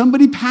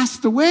 Somebody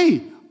passed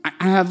away.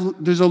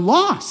 There's a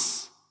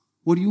loss.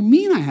 What do you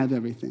mean I have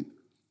everything?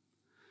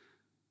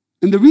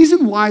 And the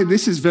reason why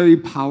this is very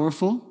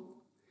powerful,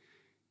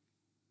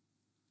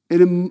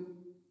 the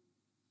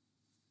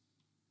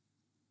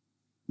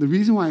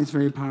reason why it's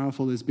very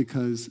powerful is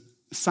because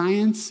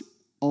science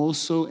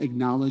also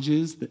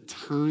acknowledges that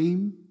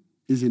time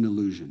is an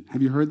illusion.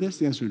 Have you heard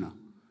this? Yes or no?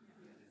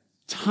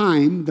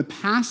 Time, the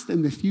past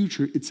and the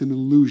future, it's an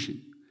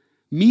illusion.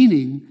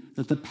 Meaning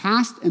that the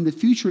past and the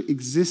future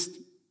exist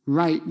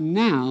right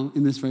now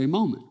in this very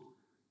moment.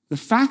 The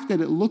fact that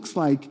it looks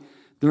like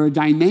there are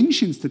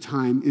dimensions to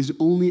time is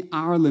only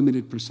our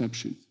limited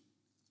perception.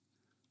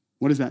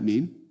 What does that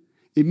mean?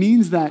 It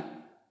means that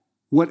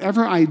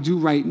whatever I do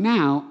right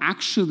now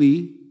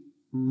actually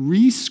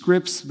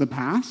re-scripts the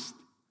past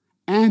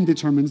and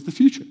determines the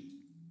future.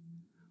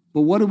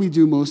 But what do we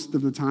do most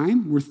of the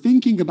time? We're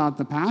thinking about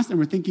the past and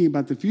we're thinking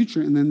about the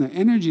future, and then the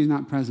energy is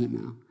not present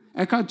now.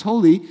 Eckhart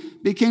Tolle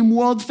became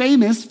world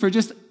famous for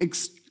just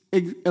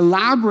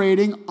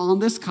elaborating on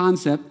this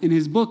concept in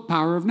his book,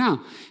 Power of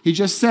Now. He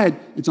just said,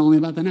 it's only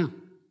about the now.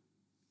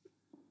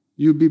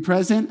 You be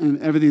present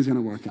and everything's going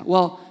to work out.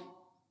 Well,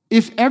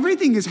 if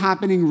everything is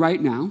happening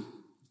right now,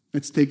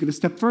 Let's take it a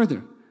step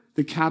further.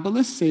 The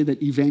Kabbalists say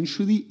that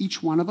eventually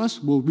each one of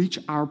us will reach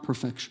our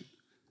perfection.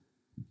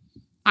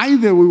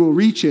 Either we will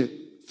reach it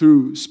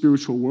through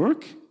spiritual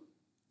work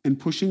and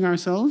pushing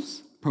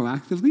ourselves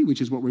proactively,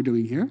 which is what we're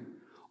doing here,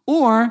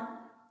 or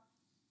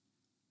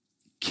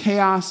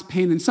chaos,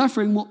 pain, and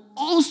suffering will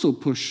also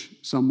push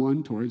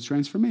someone towards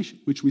transformation,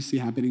 which we see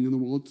happening in the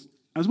world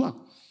as well.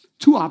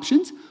 Two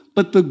options,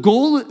 but the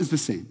goal is the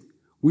same.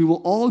 We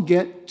will all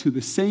get to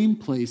the same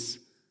place,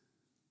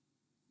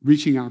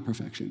 reaching our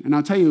perfection. And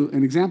I'll tell you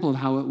an example of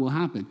how it will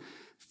happen.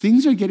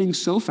 Things are getting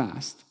so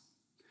fast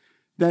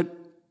that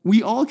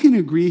we all can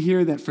agree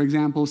here that, for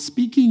example,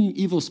 speaking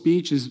evil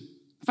speech is,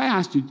 if I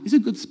asked you, is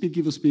it good to speak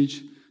evil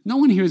speech? No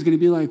one here is going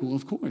to be like, well,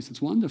 of course,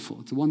 it's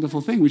wonderful. It's a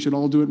wonderful thing. We should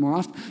all do it more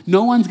often.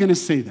 No one's going to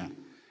say that.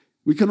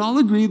 We can all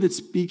agree that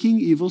speaking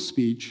evil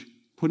speech,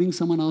 putting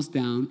someone else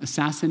down,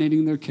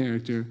 assassinating their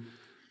character,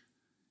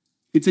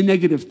 it's a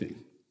negative thing.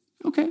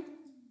 Okay.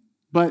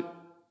 But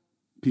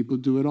people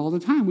do it all the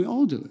time. We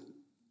all do it.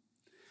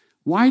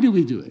 Why do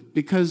we do it?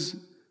 Because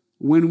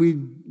when we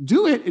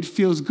do it, it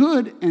feels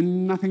good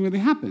and nothing really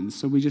happens,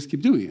 so we just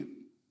keep doing it.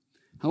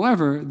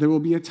 However, there will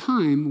be a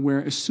time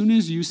where as soon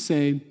as you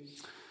say,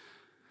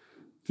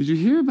 Did you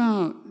hear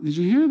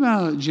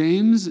about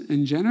James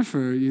and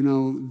Jennifer? You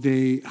know,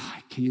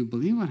 can you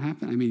believe what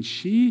happened? I mean,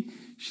 she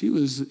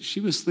was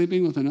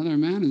sleeping with another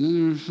man, and then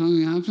there was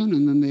something happened,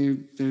 and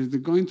then they're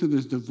going through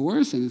this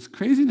divorce, and it's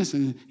craziness,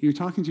 and you're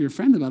talking to your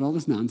friend about all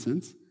this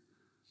nonsense.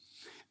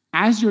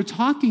 As you're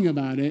talking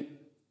about it,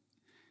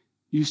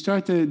 you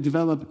start to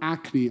develop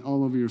acne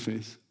all over your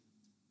face.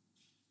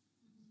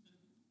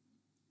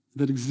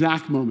 That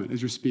exact moment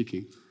as you're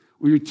speaking,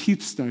 or your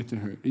teeth start to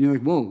hurt, and you're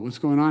like, whoa, what's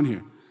going on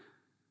here?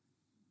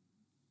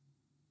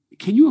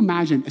 Can you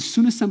imagine, as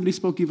soon as somebody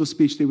spoke evil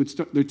speech,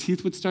 their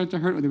teeth would start to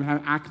hurt, or they would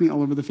have acne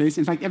all over the face?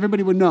 In fact,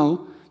 everybody would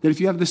know that if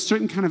you have this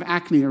certain kind of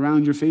acne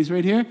around your face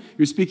right here,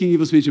 you're speaking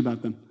evil speech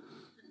about them.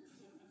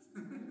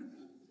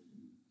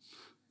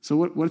 So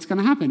what's going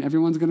to happen?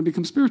 Everyone's going to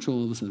become spiritual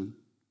all of a sudden.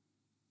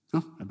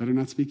 Oh, I better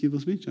not speak evil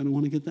speech. I don't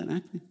want to get that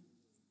acne.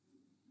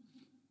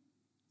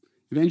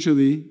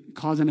 Eventually,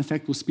 cause and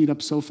effect will speed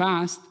up so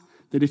fast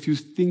that if you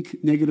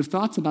think negative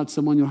thoughts about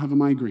someone, you'll have a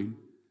migraine.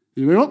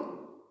 You're like, oh.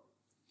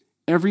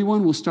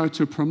 Everyone will start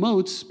to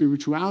promote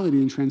spirituality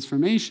and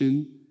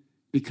transformation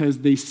because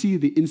they see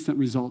the instant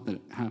result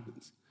that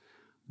happens.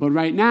 But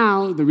right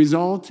now, the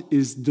result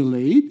is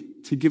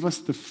delayed to give us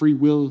the free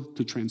will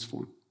to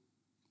transform.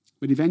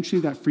 But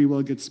eventually, that free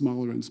will gets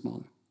smaller and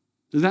smaller.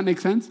 Does that make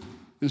sense?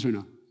 Yes or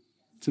no?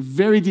 It's a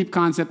very deep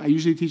concept. I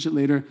usually teach it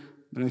later,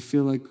 but I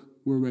feel like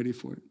we're ready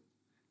for it.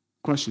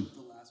 Question?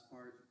 The last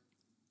part.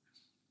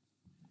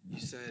 You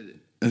said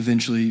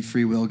eventually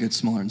free will gets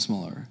smaller and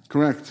smaller.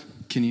 Correct.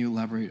 Can you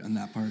elaborate on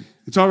that part?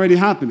 It's already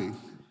happening.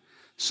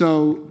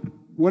 So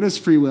what is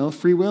free will?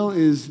 Free will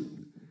is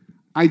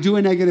I do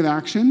a negative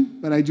action,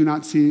 but I do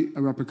not see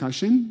a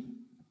repercussion.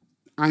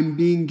 I'm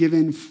being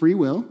given free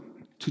will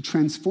to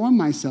transform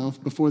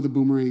myself before the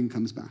boomerang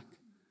comes back.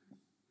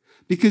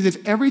 Because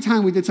if every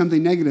time we did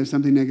something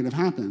negative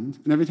happened,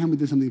 and every time we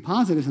did something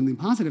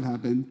positive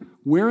happened,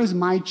 where is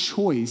my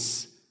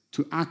choice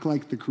to act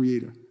like the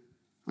creator?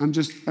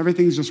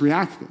 Everything's just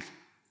reactive.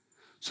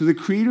 So the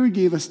Creator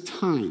gave us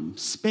time,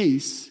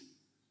 space,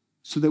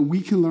 so that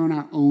we can learn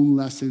our own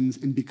lessons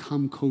and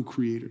become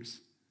co-creators.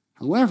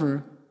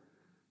 However,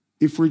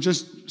 if we're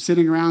just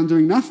sitting around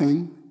doing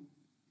nothing,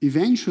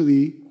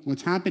 eventually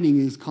what's happening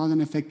is cause and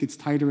effect gets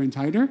tighter and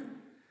tighter.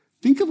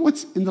 Think of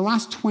what's in the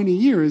last 20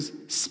 years,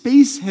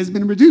 space has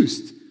been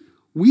reduced.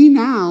 We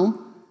now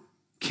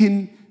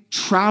can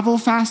travel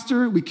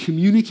faster, we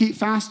communicate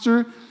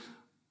faster.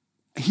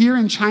 Here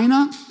in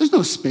China, there's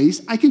no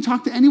space. I can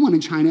talk to anyone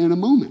in China in a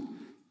moment.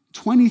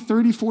 20,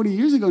 30, 40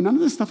 years ago, none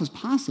of this stuff was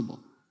possible.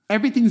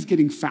 Everything's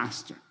getting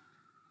faster.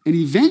 And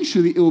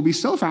eventually, it will be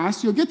so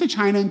fast, you'll get to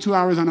China in 2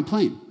 hours on a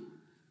plane.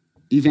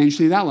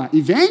 Eventually,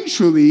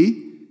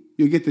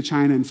 you'll get to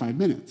China in 5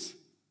 minutes.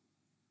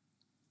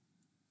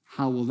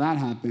 How will that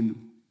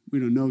happen? We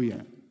don't know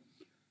yet.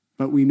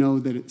 But we know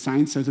that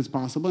science says it's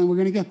possible, and we're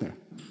going to get there.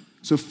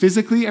 So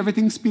physically,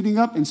 everything's speeding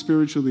up, and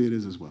spiritually, it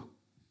is as well.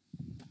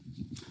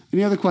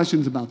 Any other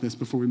questions about this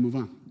before we move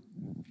on?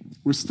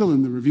 We're still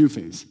in the review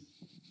phase.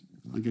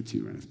 I'll get to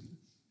you right after.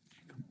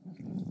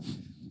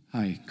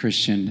 Hi,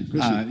 Christian.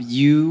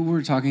 You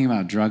were talking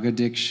about drug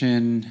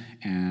addiction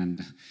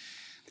and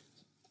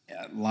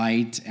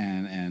light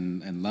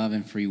and love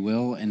and free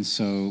will. And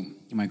so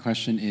my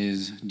question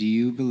is, do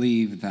you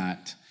believe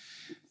that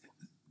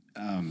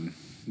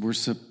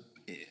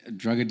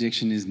drug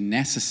addiction is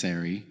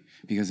necessary?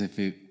 Because if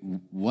it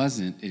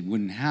wasn't, it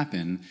wouldn't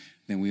happen,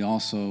 then we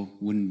also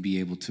wouldn't be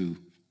able to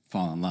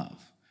fall in love.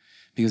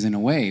 Because in a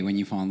way, when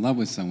you fall in love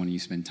with someone and you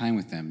spend time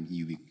with them,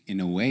 you, in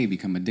a way,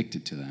 become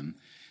addicted to them.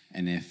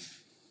 And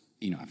if,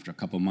 after a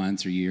couple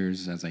months or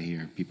years, as I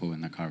hear people in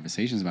their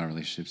conversations about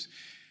relationships,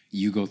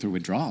 you go through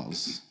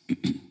withdrawals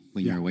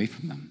when you're away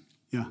from them.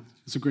 Yeah,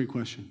 that's a great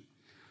question.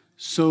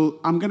 So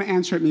I'm going to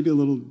answer it maybe a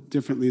little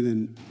differently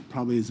than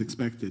probably is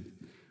expected.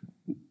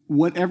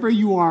 whatever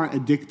you are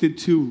addicted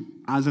to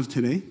as of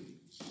today,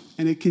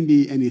 and it can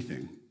be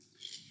anything,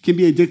 can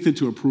be addicted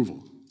to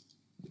approval.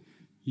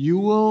 You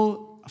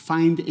will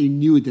find a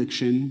new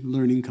addiction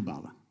learning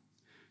Kabbalah.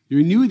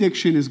 Your new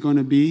addiction is going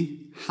to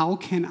be, how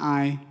can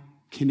I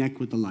connect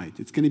with the light?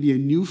 It's going to be a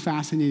new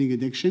fascinating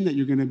addiction that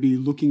you're going to be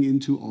looking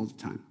into all the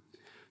time.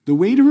 The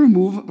way to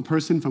remove a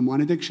person from one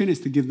addiction is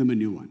to give them a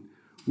new one.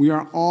 We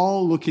are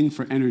all looking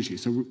for energy,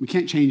 so we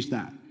can't change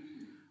that.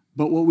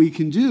 But what we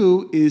can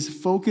do is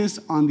focus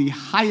on the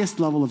highest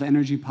level of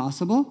energy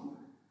possible,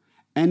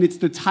 and it's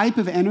the type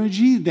of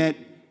energy that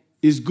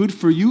is good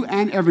for you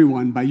and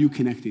everyone by you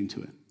connecting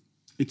to it.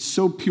 It's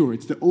so pure.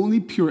 It's the only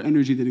pure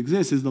energy that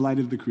exists is the light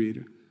of the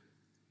Creator.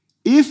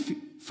 If,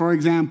 for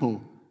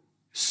example,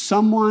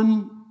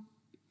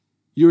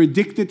 you're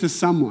addicted to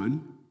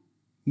someone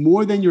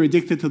more than you're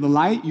addicted to the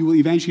light, you will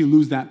eventually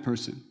lose that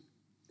person.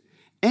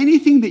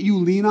 Anything that you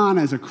lean on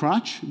as a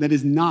crutch that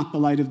is not the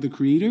light of the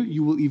Creator,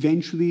 you will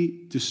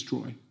eventually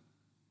destroy.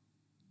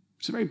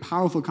 It's a very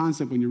powerful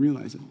concept when you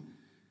realize it.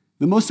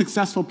 The most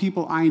successful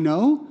people I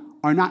know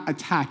are not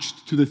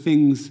attached to the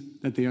things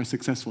that they are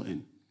successful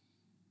in.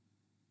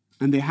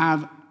 And they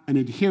have an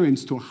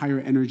adherence to a higher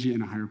energy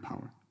and a higher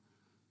power.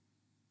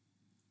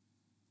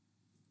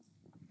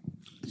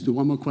 Let's do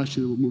one more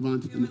question and we'll move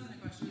on to the next. It wasn't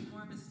a question, it was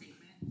more of a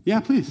statement. Yeah,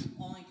 please.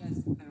 Only because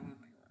I don't want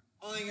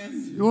to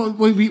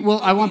Only because. Well,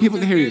 I want people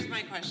to hear you. Here's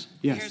my question.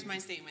 Yes. Here's my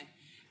statement.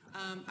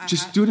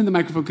 Just do it in the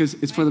microphone because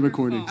it's for the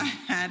recording. I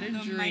had a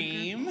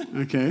dream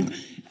Okay.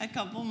 a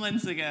couple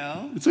months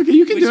ago. It's okay.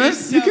 You can Which do it.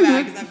 is so You can bad do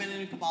it. because I've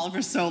been in Kabbalah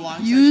for so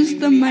long. Use so I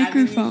shouldn't the even be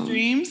having these microphone.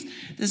 Dreams.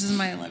 This is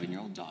my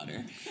 11-year-old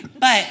daughter.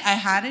 But I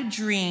had a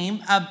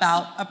dream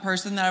about a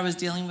person that I was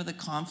dealing with a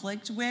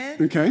conflict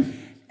with. Okay.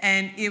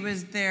 And it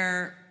was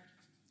their,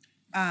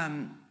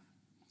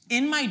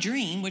 in my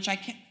dream, which I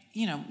can't,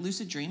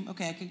 lucid dream,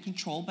 okay, I could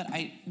control, but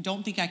I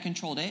don't think I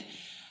controlled it.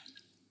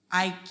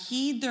 I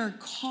keyed their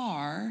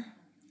car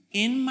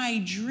in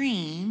my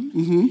dream.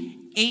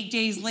 Mm-hmm. 8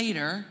 days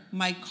later,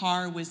 my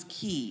car was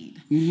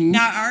keyed. Mm-hmm.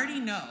 Now, I already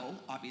know,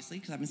 obviously,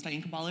 because I've been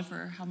studying Kabbalah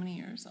for how many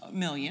years? A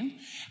million.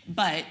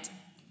 But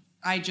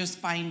I just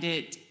find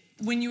it,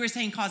 when you were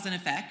saying cause and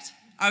effect,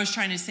 I was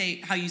trying to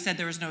say how you said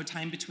there was no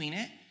time between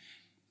it.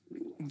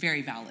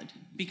 Very valid.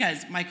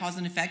 Because my cause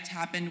and effect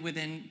happened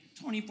within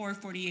 24,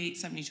 48,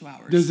 72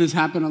 hours. Does this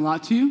happen a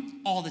lot to you?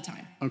 All the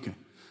time. Okay.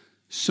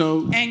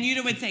 So, And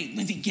Yuta would say,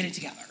 Lindsay, get it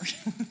together.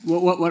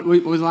 what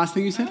was the last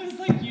thing you said? I was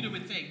like, Yuta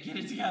would say, get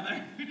it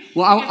together.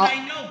 Well, because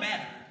I know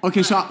better.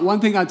 Okay, so one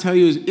thing I'll tell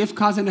you is if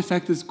cause and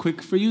effect is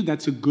quick for you,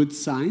 that's a good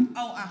sign.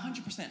 Oh,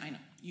 100%, I know.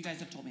 You guys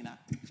have told me that.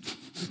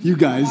 You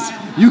guys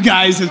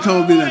have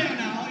told me that. I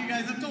know, you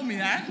guys have told me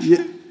that.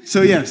 Yeah.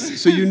 So yes,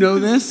 so you know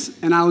this,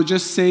 and I will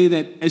just say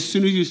that as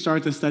soon as you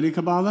start to study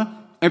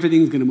Kabbalah,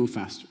 everything's going to move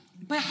faster.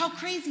 But how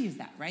crazy is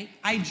that, right?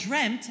 I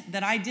dreamt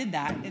that I did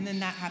that, and then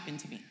that happened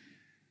to me.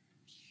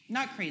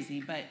 Not crazy,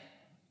 but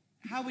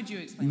how would you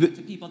explain that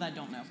to people that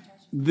don't know?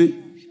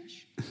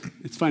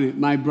 It's funny.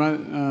 My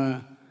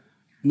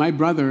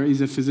brother, he's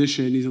a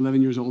physician. He's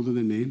 11 years older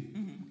than me.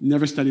 Mm-hmm.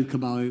 Never studied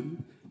Kabbalah.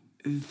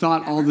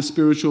 Thought all the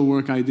spiritual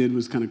work I did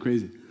was kind of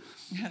crazy.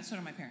 Yeah, so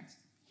do my parents.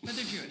 But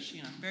they're Jewish,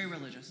 very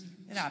religious.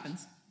 It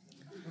happens.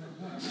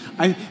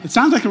 It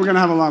sounds like we're going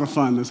to have a lot of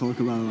fun, this whole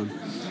Kabbalah one.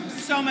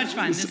 So much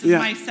fun. This is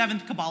my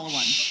 7th Kabbalah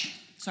one.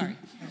 Sorry.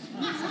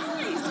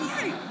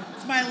 Sorry.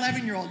 It's my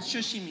 11-year-old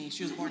shushing me.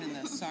 She was born in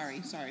this.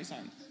 Sorry.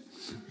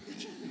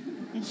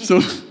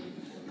 So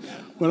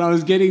what I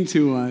was getting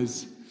to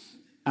was,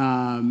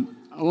 I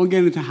won't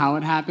get into how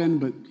it happened,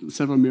 but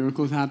several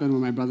miracles happened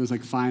where my brother's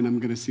like, fine, I'm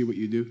going to see what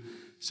you do.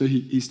 So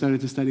he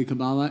started to study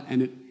Kabbalah,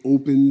 and it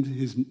opened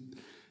his...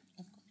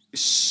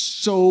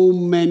 So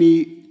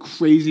many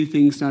crazy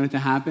things started to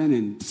happen,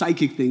 and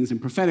psychic things, and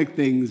prophetic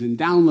things, and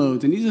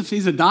downloads, and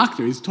he's a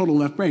doctor. He's total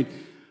left brain.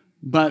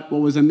 But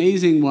what was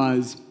amazing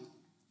was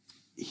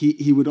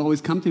he would always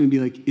come to me and be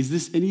like,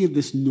 is any of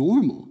this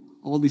normal?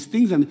 All these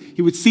things.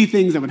 He would see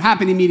things that would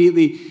happen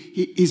immediately.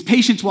 His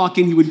patients walk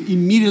in, he would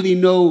immediately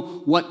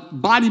know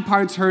what body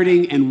part's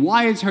hurting and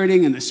why it's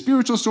hurting and the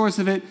spiritual source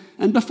of it.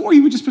 And before,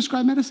 he would just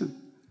prescribe medicine.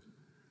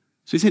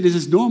 So he said, is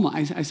this normal?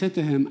 I said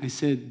to him,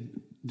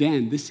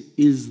 Dan, this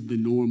is the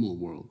normal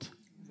world.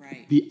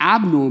 Right. The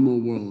abnormal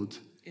world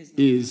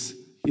is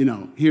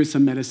here's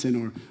some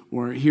medicine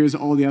or here's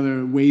all the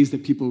other ways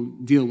that people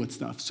deal with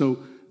stuff. So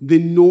the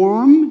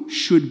norm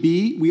should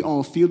be we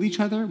all feel each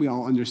other, we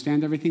all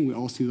understand everything, we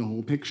all see the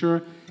whole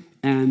picture,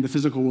 and the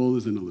physical world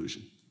is an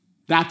illusion.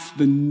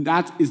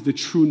 That is the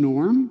true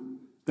norm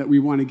that we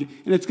want to get.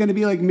 And it's going to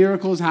be like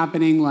miracles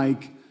happening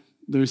like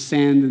there's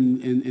sand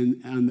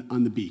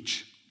on the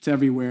beach. It's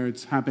everywhere.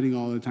 It's happening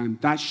all the time.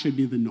 That should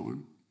be the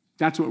norm.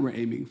 That's what we're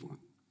aiming for.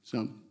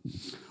 So,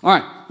 all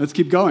right, let's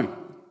keep going.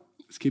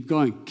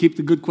 Keep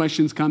the good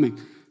questions coming.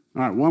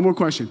 All right, one more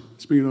question.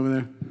 Let's bring it over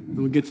there. And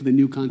we'll get to the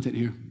new content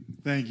here.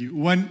 Thank you.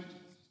 When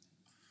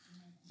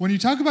you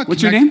talk about...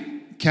 What's your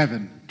name?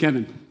 Kevin.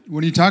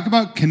 When you talk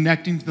about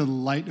connecting to the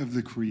light of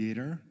the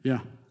Creator, yeah,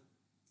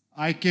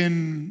 I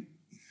can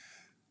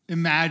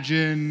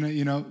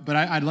imagine, but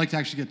I'd like to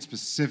actually get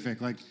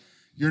specific. Like,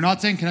 you're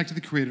not saying connect to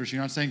the Creator, so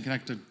you're not saying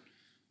connect to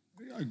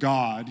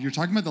God. You're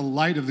talking about the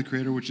light of the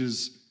Creator, which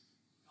is,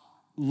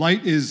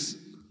 light is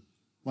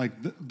like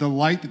the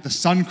light that the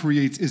sun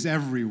creates is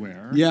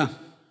everywhere. Yeah.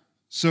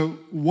 So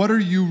what are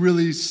you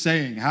really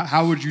saying?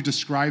 How would you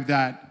describe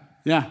that?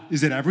 Yeah.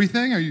 Is it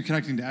everything? Are you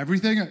connecting to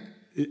everything?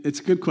 It's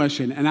a good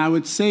question. And I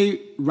would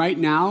say right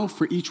now,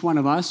 for each one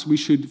of us, we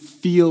should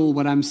feel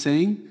what I'm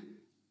saying,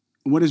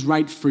 what is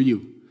right for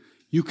you.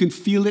 You can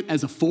feel it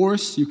as a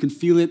force. You can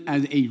feel it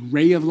as a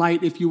ray of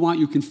light if you want.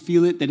 You can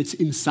feel it that it's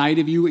inside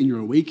of you and you're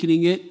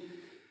awakening it.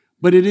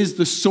 But it is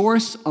the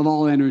source of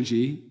all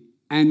energy.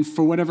 And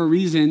for whatever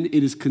reason,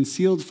 it is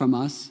concealed from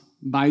us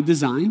by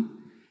design.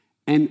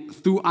 And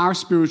through our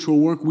spiritual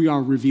work, we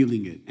are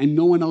revealing it. And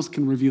no one else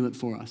can reveal it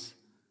for us.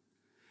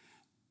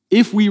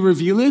 If we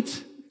reveal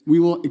it, we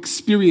will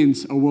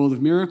experience a world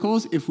of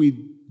miracles. If we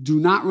do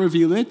not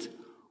reveal it,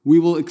 we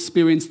will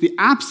experience the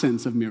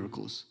absence of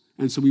miracles.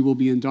 And so we will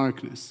be in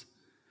darkness.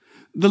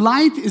 The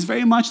light is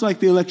very much like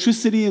the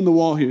electricity in the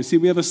wall here. See,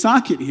 we have a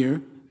socket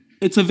here.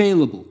 It's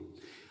available.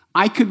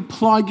 I could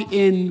plug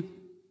in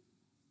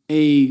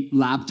a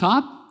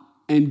laptop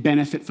and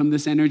benefit from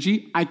this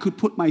energy. I could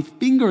put my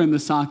finger in the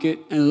socket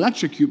and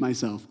electrocute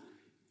myself.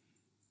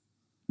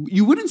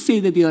 You wouldn't say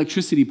that the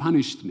electricity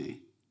punished me.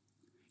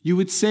 You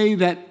would say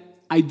that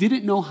I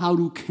didn't know how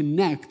to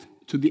connect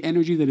to the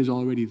energy that is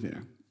already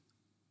there.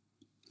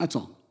 That's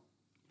all.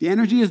 The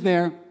energy is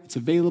there. It's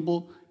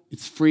available.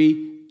 It's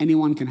free.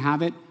 Anyone can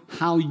have it.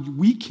 How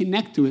we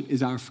connect to it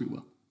is our free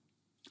will.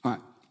 All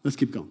right, let's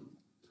keep going.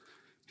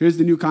 Here's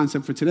the new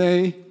concept for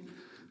today.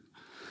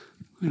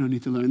 We don't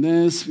need to learn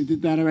this. We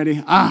did that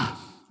already.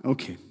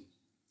 Okay.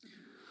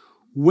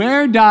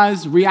 Where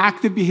does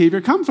reactive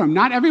behavior come from?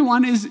 Not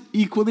everyone is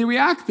equally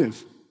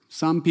reactive.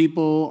 Some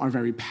people are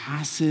very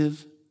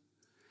passive.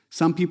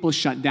 Some people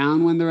shut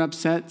down when they're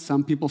upset.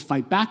 Some people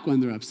fight back when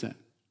they're upset.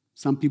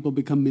 Some people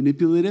become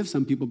manipulative.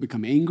 Some people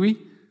become angry.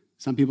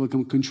 Some people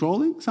become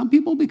controlling. Some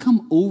people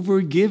become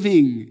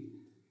overgiving,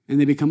 and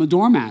they become a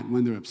doormat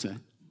when they're upset.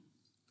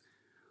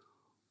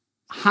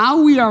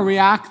 How we are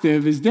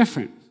reactive is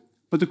different.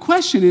 But the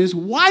question is,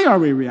 why are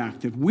we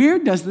reactive? Where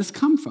does this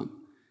come from?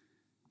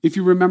 If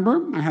you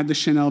remember, I had the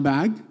Chanel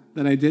bag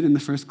that I did in the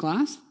first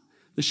class.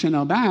 The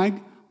Chanel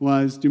bag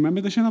was, do you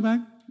remember the Chanel bag?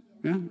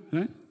 Yeah,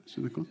 right? It's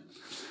really cool.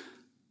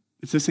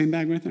 It's the same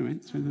bag right there, right?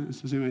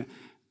 It's the same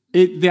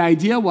bag. The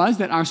idea was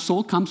that our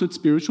soul comes with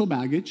spiritual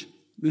baggage.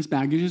 This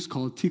baggage is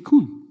called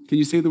tikkun. Can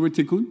you say the word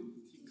tikkun?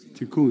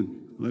 Tikkun.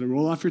 Let it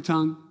roll off your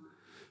tongue.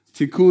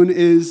 Tikkun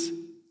is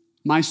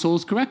my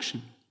soul's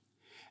correction.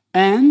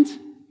 And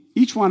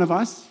each one of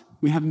us,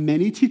 we have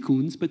many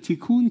tikkuns, but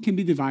tikkun can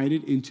be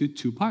divided into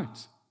two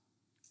parts.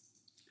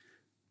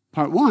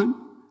 Part one,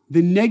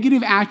 the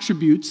negative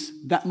attributes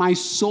that my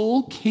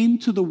soul came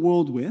to the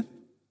world with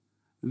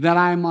that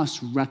I must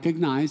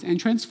recognize and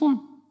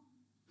transform.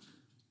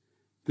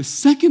 The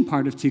second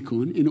part of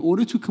tikkun, in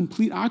order to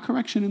complete our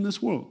correction in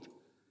this world,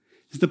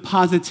 is the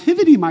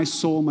positivity my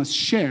soul must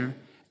share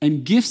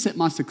and gifts it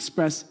must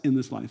express in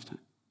this lifetime.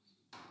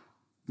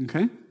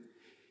 Okay?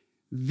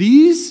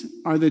 These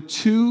are the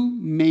two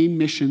main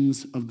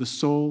missions of the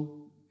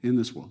soul in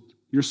this world.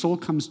 Your soul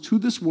comes to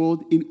this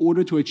world in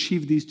order to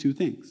achieve these two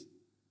things.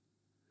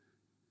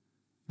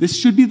 This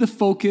should be the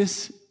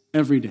focus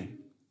every day.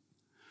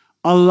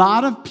 A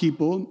lot of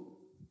people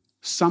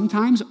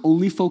sometimes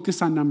only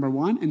focus on number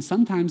one, and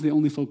sometimes they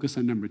only focus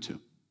on number two.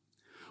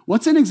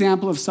 What's an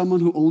example of someone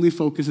who only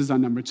focuses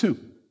on number two?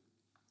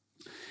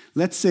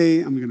 Let's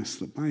say, I'm going to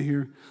slip by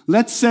here.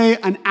 Let's say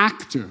an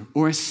actor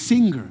or a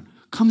singer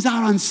comes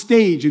out on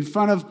stage in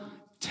front of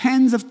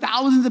tens of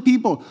thousands of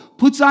people,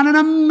 puts on an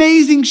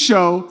amazing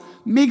show,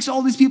 makes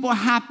all these people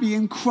happy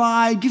and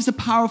cry, gives a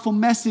powerful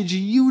message,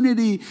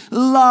 unity,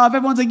 love.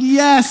 Everyone's like,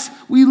 yes,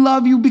 we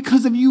love you.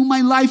 Because of you,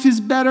 my life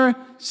is better.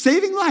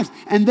 Saving lives.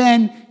 And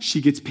then she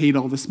gets paid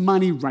all this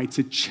money, writes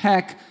a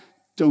check,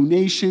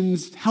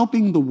 donations,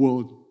 helping the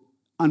world.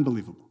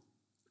 Unbelievable.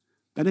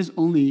 That is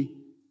only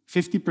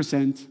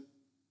 50%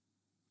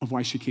 of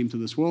why she came to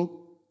this world.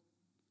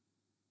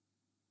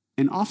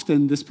 And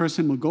often this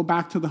person will go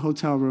back to the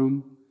hotel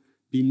room,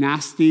 be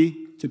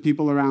nasty to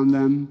people around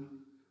them,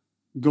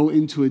 go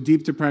into a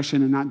deep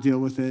depression and not deal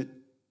with it,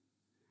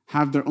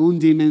 have their own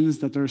demons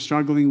that they're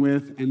struggling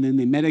with, and then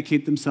they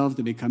medicate themselves,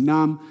 they become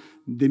numb,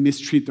 they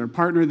mistreat their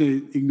partner,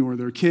 they ignore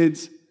their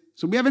kids.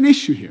 So we have an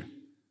issue here.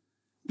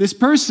 This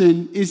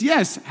person is,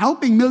 yes,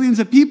 helping millions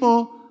of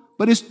people,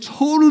 but is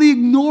totally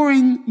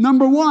ignoring,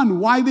 number one,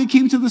 why they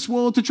came to this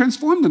world to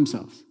transform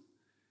themselves.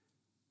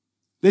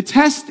 The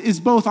test is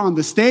both on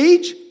the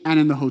stage and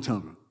in the hotel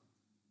room.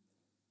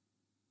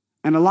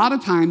 And a lot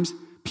of times,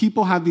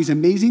 people have these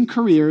amazing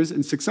careers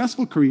and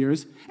successful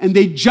careers, and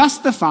they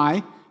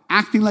justify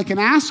acting like an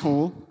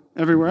asshole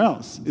everywhere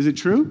else. Is it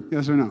true?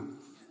 Yes or no?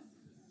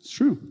 It's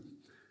true.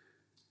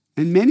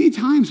 And many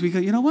times we go,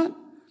 you know what?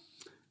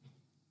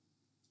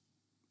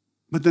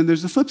 But then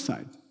there's the flip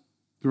side.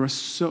 There are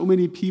so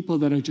many people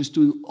that are just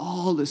doing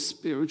all this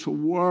spiritual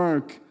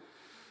work,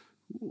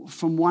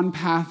 from one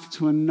path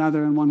to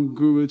another, and one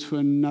guru to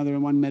another,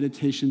 and one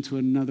meditation to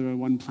another, and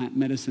one plant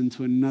medicine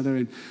to another,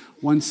 and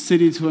one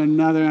city to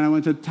another, and I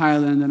went to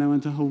Thailand, and I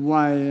went to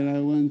Hawaii, and I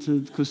went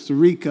to Costa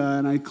Rica,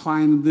 and I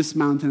climbed this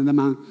mountain and that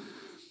mountain.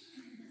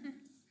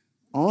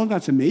 All of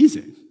that's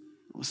amazing.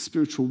 All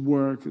spiritual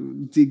work,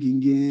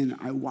 digging in,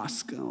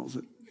 ayahuasca,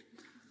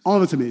 all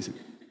of it's amazing.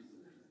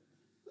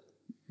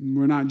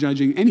 We're not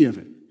judging any of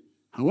it.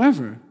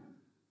 However,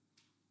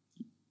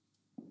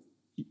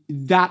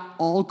 that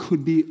all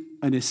could be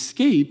an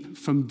escape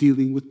from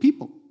dealing with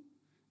people,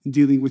 and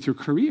dealing with your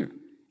career,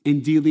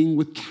 and dealing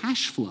with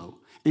cash flow,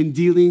 and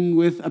dealing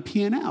with a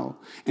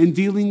P&L, and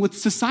dealing with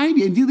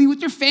society, and dealing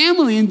with your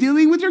family, and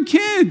dealing with your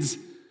kids.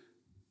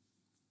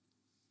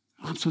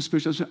 I'm so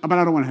spiritual, but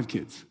I don't want to have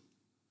kids.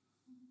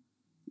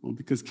 Well,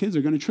 because kids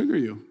are going to trigger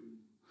you.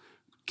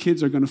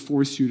 Kids are going to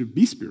force you to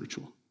be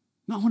spiritual.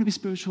 No, I want to be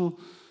spiritual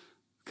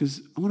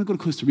because I want to go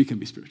to Costa Rica and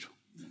be spiritual.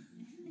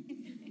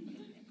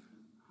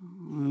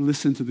 I want to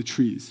listen to the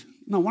trees.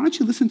 No, why don't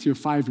you listen to your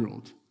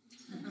 5-year-old?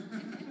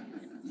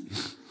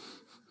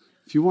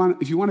 If you want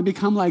to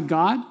become like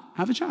God,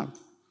 have a child.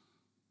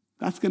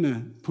 That's going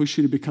to push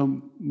you to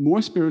become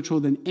more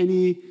spiritual than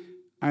any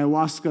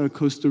ayahuasca,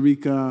 Costa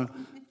Rica,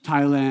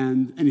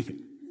 Thailand, anything.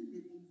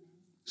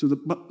 So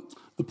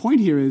the point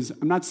here is,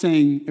 I'm not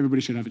saying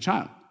everybody should have a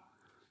child.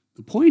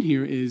 The point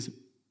here is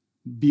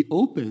be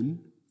open,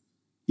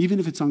 even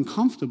if it's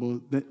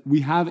uncomfortable, that we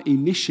have a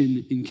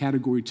mission in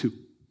category 2.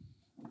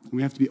 And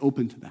we have to be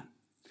open to that.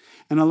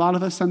 And a lot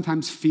of us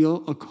sometimes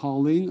feel a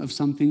calling of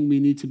something we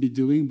need to be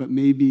doing, but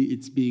maybe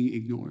it's being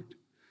ignored.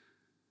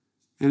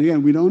 And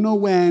again, we don't know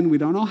when, we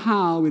don't know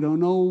how, we don't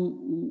know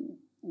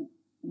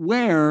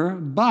where,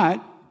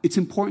 but it's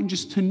important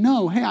just to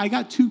know, hey, I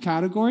got 2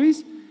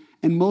 categories,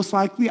 and most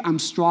likely I'm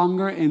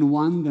stronger in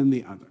one than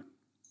the other.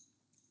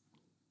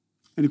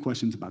 Any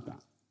questions about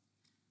that?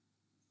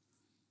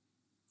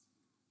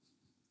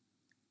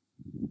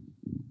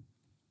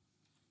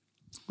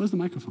 Where's the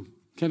microphone?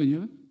 Kevin,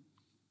 you have it?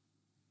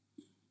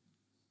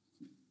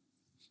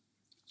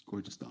 It's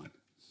gorgeous dog.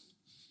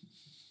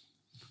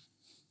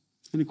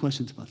 Any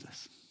questions about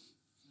this?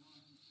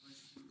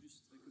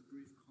 Just like a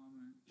brief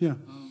comment. Yeah.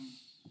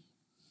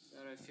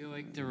 That I feel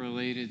like they're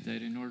related.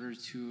 That in order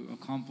to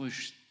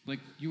accomplish, like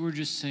you were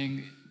just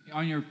saying,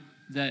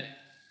 that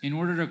in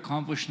order to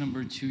accomplish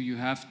number 2, you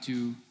have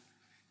to.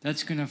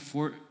 That's gonna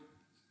force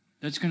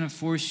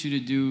you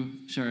to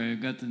do. Sorry, I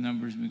got the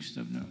numbers mixed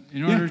up now.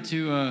 In order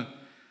to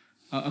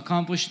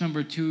accomplish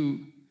number 2,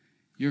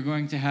 you're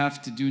going to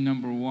have to do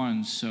number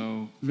 1.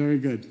 So very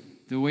good.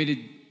 The way to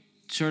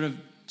sort of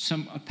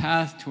a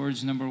path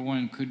towards number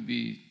 1 could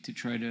be to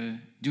try to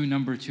do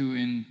number 2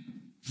 in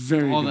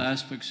all the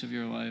aspects of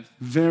your life.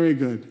 Very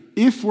good.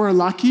 If we're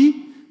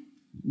lucky,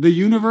 the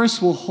universe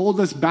will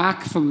hold us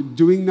back from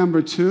doing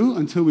number 2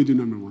 until we do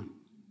number 1.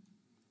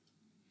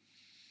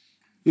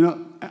 You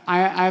know, I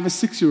have a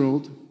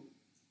 6-year-old.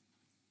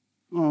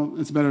 Well,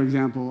 it's a better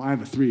example. I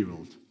have a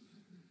 3-year-old.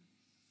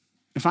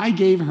 If I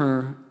gave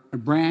her a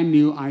brand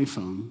new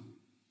iPhone,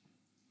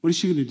 what is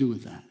she going to do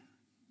with that?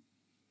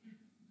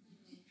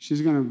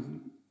 She's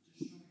going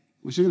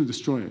to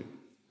destroy it.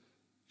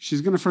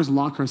 She's going to first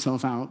lock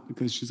herself out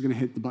because she's going to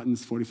hit the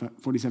buttons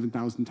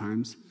 47,000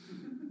 times.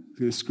 She's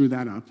going to screw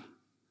that up.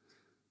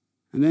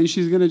 And then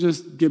she's going to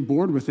just get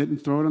bored with it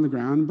and throw it on the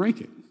ground and break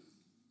it.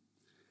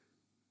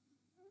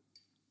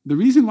 The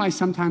reason why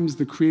sometimes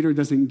the Creator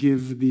doesn't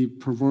give the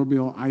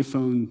proverbial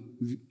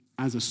iPhone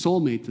as a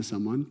soulmate to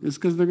someone is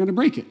because they're going to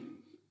break it.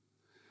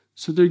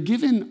 So they're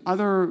given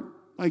other,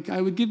 like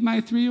I would give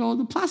my 3-year-old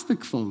a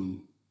plastic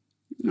phone,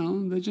 you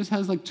know, that just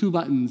has like 2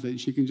 buttons that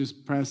she can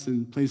just press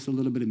and place a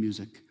little bit of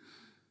music.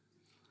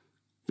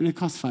 And it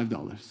costs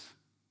 $5.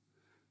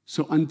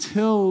 So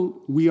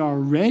until we are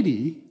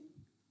ready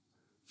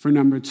for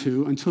number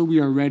 2, until we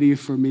are ready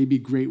for maybe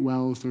great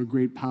wealth or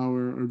great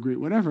power or great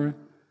whatever,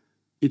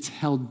 it's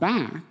held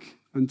back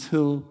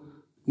until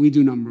we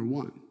do number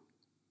 1.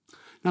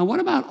 Now,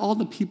 what about all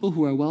the people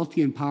who are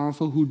wealthy and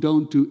powerful who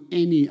don't do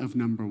any of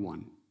number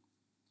 1?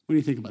 What do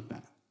you think about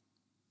that?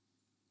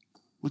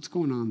 What's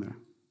going on there?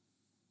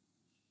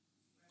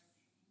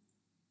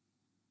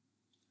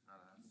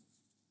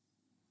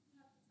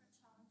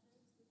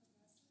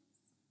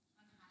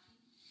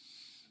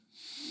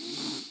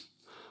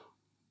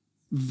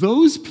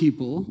 Those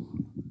people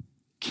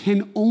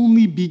can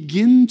only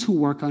begin to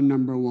work on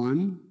number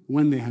 1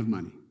 when they have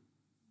money.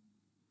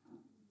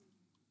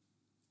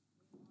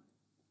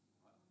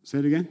 Say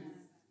it again.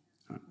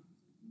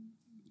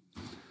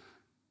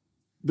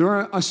 There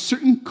are a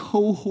certain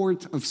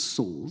cohort of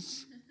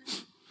souls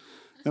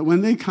that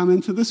when they come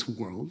into this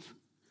world,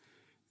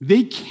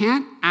 they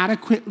can't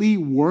adequately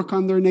work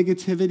on their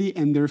negativity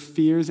and their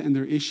fears and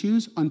their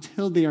issues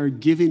until they are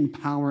given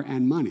power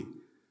and money.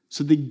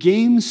 So the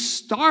game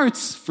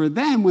starts for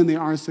them when they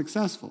are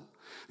successful.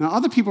 Now,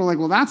 other people are like,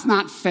 well, that's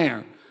not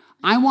fair.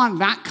 I want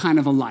that kind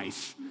of a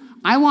life.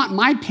 I want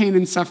my pain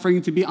and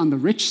suffering to be on the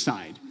rich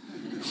side.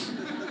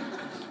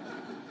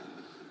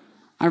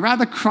 I'd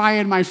rather cry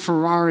in my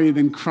Ferrari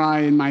than cry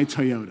in my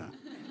Toyota.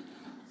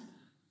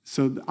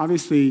 So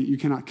obviously you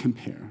cannot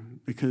compare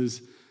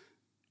because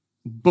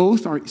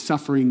both are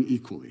suffering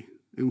equally.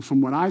 And from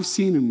what I've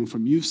seen and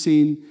from you've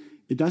seen,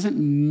 it doesn't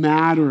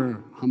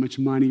matter how much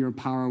money or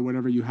power or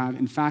whatever you have.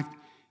 In fact,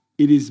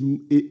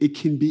 it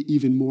can be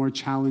even more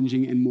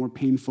challenging and more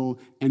painful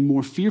and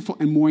more fearful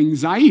and more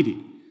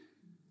anxiety.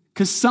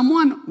 Because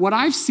what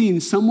I've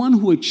seen, someone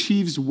who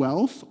achieves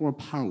wealth or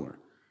power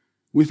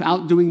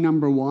without doing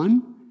number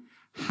one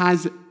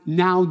has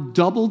now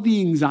doubled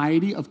the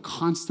anxiety of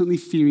constantly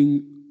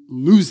fearing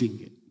losing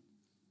it.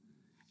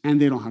 And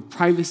they don't have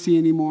privacy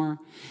anymore,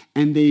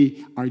 and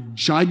they are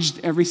judged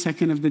every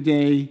second of the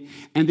day,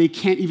 and they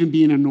can't even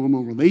be in a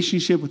normal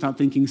relationship without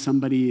thinking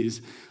somebody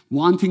is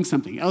wanting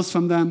something else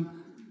from them.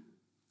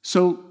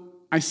 So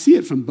I see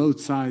it from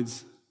both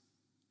sides.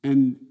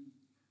 And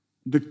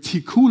the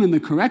tikkun and the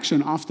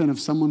correction often of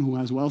someone who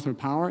has wealth or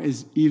power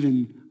is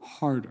even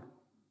harder.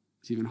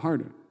 It's even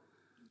harder.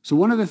 So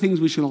one of the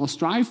things we should all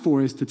strive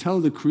for is to tell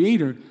the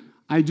Creator,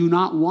 I do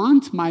not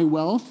want my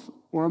wealth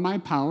or my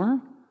power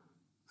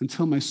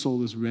until my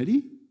soul is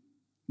ready,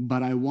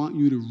 but I want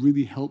you to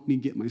really help me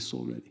get my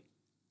soul ready.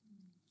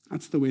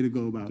 That's the way to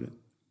go about it.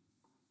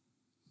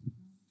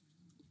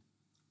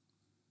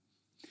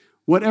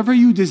 Whatever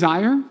you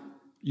desire,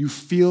 you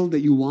feel that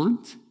you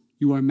want,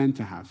 you are meant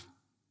to have.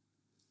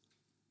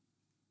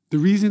 The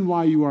reason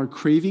why you are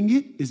craving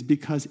it is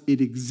because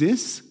it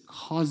exists,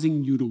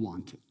 causing you to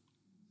want it.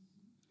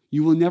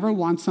 You will never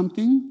want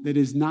something that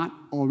is not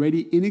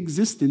already in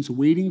existence,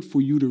 waiting for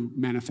you to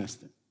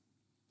manifest it.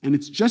 And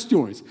it's just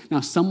yours.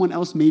 Now, someone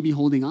else may be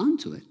holding on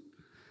to it.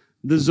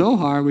 The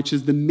Zohar, which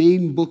is the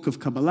main book of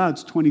Kabbalah,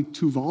 it's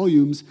 22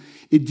 volumes,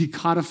 it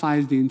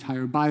decodifies the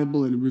entire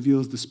Bible and it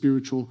reveals the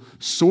spiritual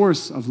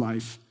source of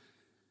life.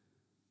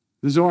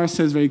 The Zohar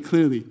says very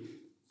clearly,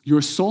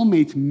 your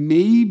soulmate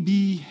may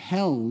be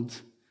held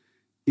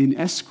in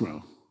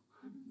escrow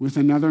with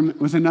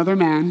another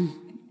man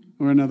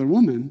or another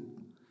woman,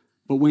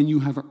 but when you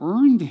have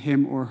earned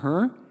him or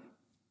her,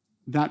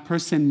 that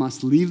person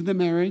must leave the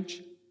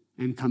marriage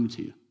and come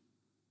to you.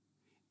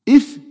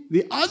 If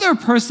the other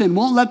person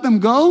won't let them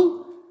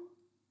go,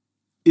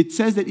 it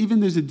says that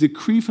even there's a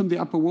decree from the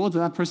upper world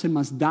that person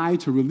must die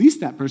to release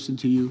that person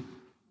to you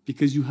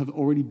because you have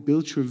already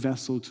built your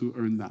vessel to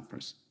earn that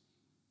person.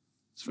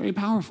 It's very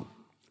powerful.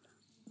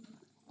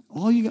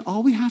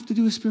 All we have to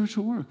do is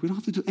spiritual work. We don't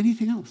have to do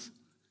anything else.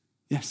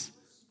 Yes.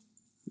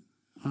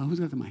 Who's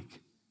got the mic?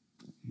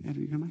 Yeah,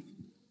 do you got a mic?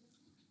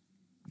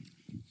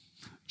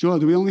 Joel,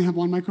 do we only have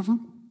one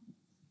microphone?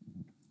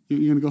 You're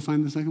going to go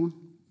find the second one?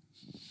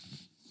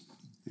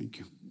 Thank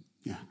you.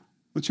 Yeah.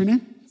 What's your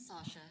name?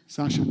 Sasha.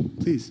 Sasha,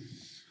 please.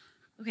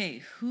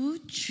 Okay, who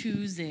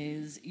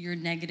chooses your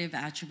negative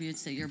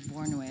attributes that you're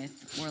born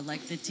with, or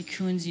like the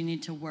tikkuns you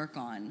need to work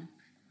on?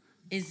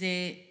 Is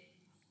it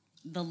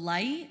the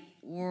light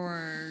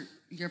or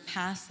your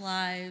past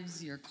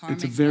lives, your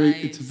karmic lives?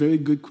 It's a very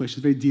good question,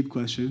 a very deep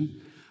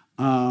question.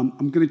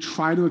 I'm going to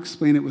try to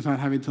explain it without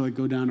having to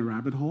go down a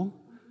rabbit hole.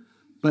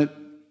 But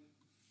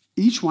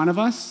each one of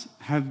us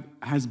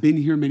has been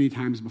here many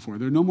times before.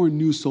 There are no more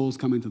new souls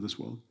coming to this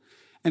world.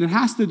 And it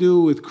has to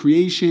do with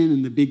creation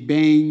and the Big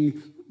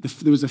Bang.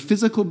 There was a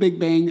physical Big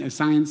Bang, as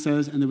science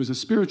says, and there was a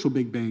spiritual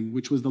Big Bang,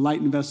 which was the light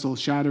in vessel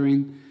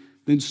shattering.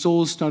 Then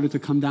souls started to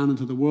come down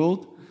into the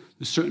world,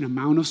 a certain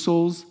amount of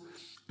souls.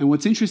 And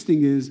what's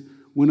interesting is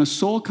when a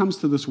soul comes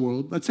to this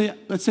world, let's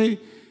say,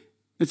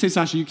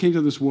 Sasha, you came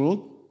to this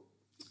world,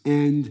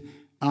 and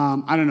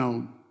I don't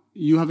know,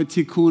 you have a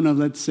tikkun of,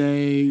 let's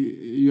say,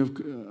 you have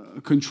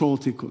a control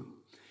tikkun.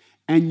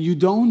 And you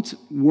don't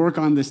work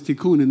on this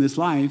tikkun in this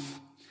life.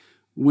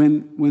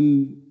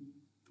 When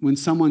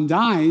someone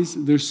dies,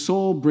 their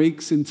soul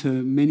breaks into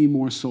many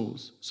more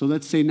souls. So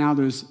let's say now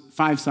there's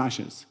 5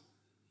 Sashas.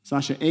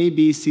 Sasha A,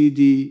 B, C,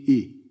 D,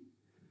 E.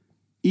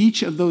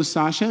 Each of those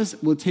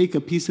Sashas will take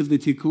a piece of the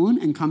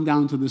tikkun and come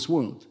down to this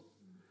world.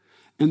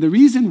 And the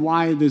reason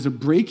why there's a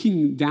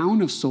breaking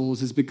down of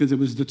souls is because it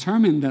was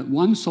determined that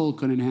one soul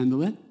couldn't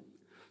handle it.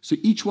 So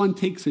each one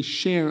takes a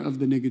share of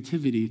the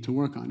negativity to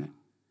work on it.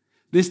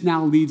 This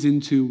now leads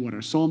into what are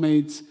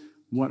soulmates,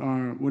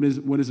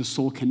 what is a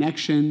soul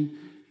connection.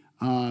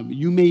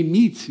 You may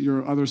meet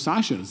your other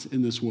Sashas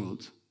in this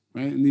world,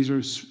 right? And these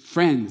are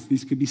friends.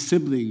 These could be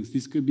siblings.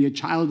 These could be a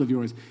child of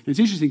yours. And it's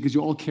interesting because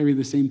you all carry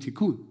the same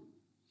tikkun.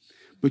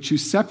 But you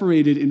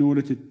separated in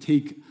order to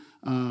take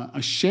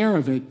a share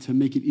of it to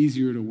make it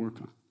easier to work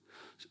on.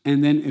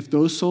 And then if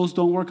those souls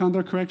don't work on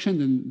their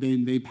correction,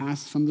 then they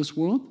pass from this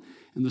world,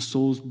 and the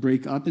souls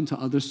break up into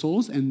other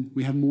souls, and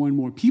we have more and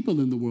more people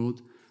in the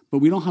world, but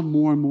we don't have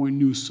more and more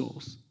new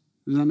souls.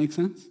 Does that make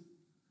sense?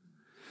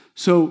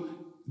 So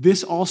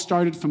this all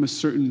started from a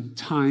certain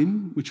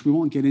time, which we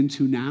won't get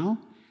into now,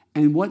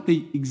 and what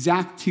the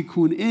exact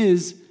tikkun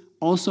is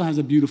also has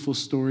a beautiful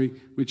story,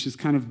 which is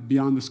kind of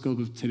beyond the scope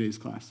of today's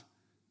class.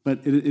 But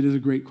it is a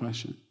great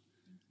question.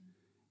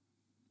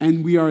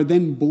 And we are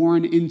then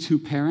born into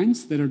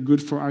parents that are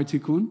good for our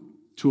tikkun,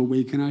 to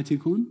awaken our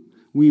tikkun.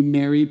 We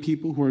marry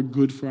people who are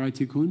good for our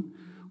tikkun.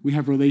 We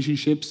have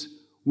relationships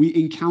We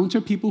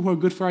encounter people who are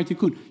good for our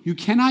tikkun. You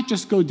cannot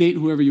just go date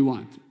whoever you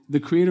want. The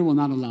Creator will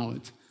not allow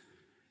it.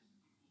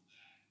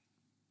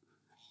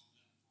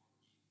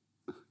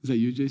 Is that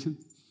you, Jason?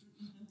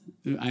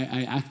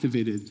 I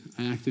activated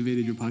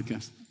your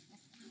podcast.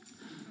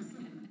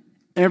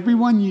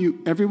 Everyone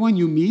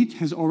you meet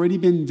has already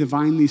been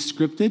divinely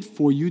scripted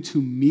for you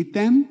to meet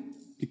them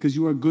because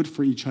you are good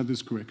for each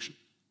other's correction.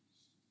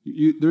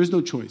 There is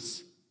no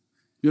choice.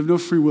 You have no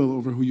free will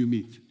over who you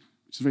meet,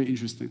 which is very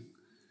interesting.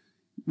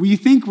 We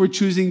think we're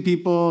choosing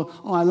people,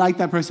 oh, I like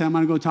that person, I'm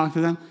going to go talk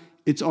to them.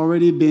 It's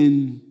already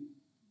been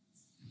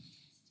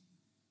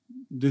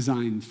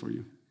designed for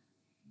you.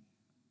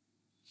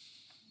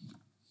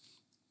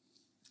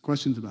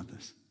 Questions about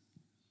this?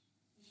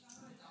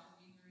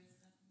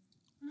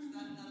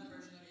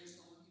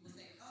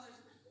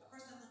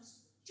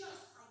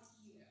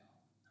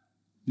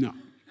 No.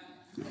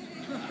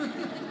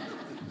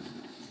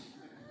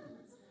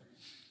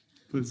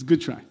 But it's a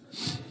good try.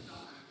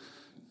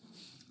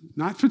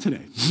 Not for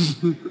today.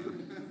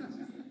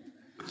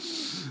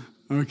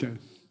 Okay.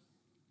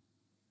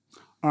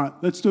 All right,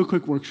 let's do a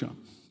quick workshop.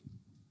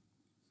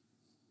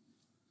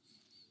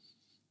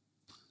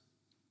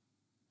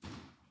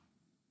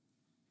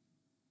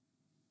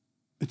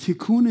 A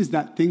tikkun is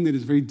that thing that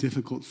is very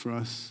difficult for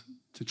us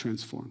to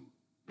transform.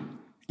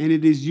 And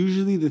it is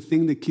usually the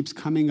thing that keeps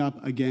coming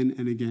up again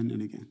and again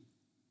and again.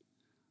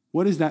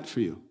 What is that for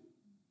you?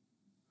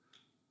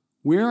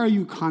 Where are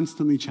you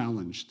constantly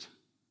challenged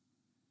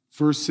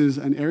versus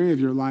an area of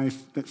your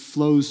life that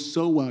flows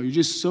so well? You're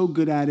just so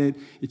good at it.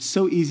 It's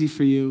so easy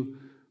for you.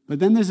 But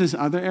then there's this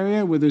other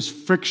area where there's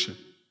friction.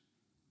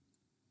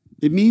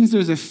 It means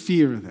there's a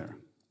fear there.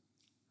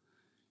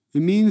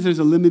 It means there's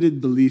a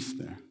limited belief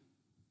there.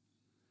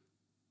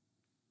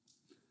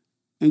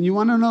 And you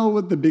want to know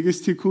what the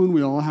biggest tikkun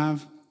we all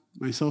have,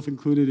 myself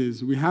included,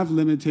 is we have a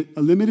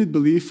limited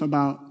belief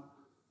about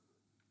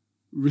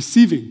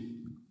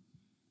receiving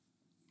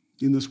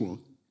in this world.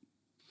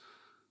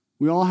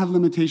 We all have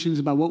limitations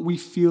about what we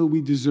feel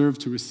we deserve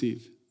to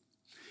receive.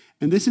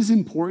 And this is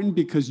important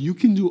because you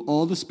can do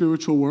all the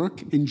spiritual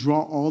work and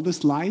draw all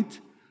this light,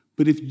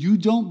 but if you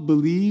don't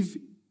believe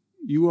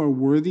you are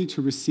worthy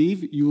to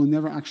receive, you will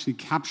never actually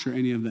capture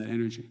any of that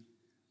energy.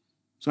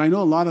 So I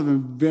know a lot of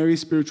them very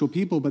spiritual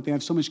people, but they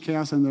have so much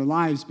chaos in their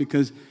lives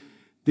because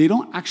they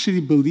don't actually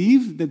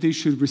believe that they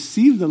should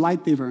receive the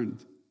light they've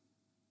earned.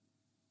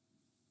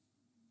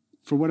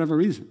 For whatever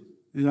reason.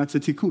 And that's a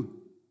tikkun.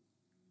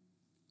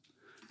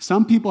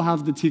 Some people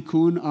have the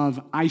tikkun of,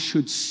 I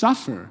should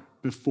suffer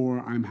before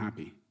I'm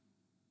happy.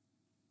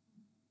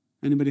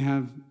 Anybody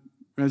have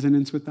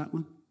resonance with that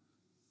one?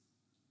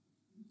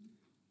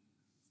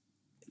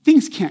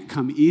 Things can't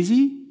come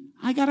easy.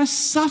 I gotta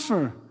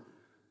suffer.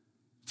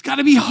 It's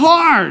gotta be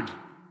hard.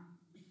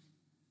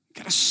 You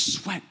gotta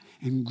sweat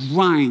and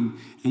grind,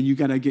 and you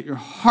gotta get your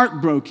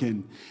heart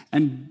broken,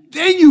 and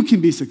then you can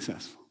be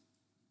successful.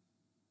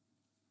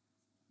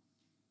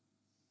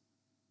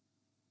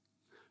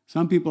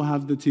 Some people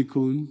have the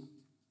tikkun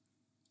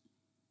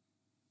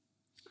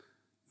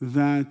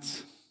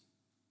that,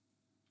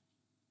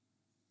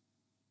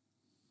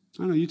 I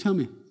don't know, you tell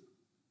me.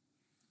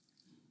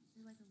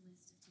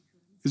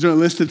 Is there a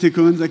list of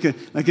tikkuns,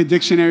 like a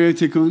dictionary of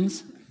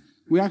tikkuns?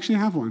 We actually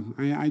have one.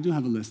 I do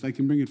have a list. I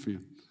can bring it for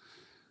you.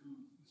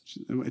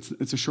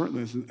 It's a short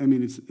list. I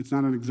mean, it's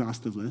not an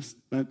exhaustive list,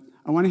 but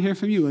I want to hear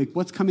from you. Like,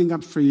 what's coming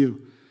up for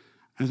you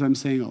as I'm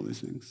saying all these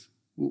things?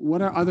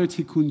 What are other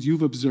tikkuns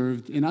you've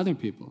observed in other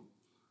people?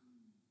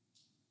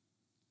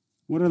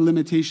 What are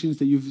limitations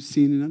that you've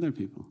seen in other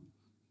people?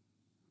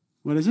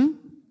 What is it?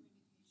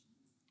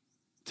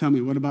 Tell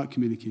me, what about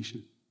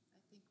communication?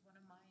 I think one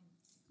of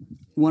mine.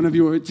 One of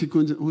your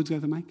tikkuns, who's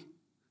got the mic?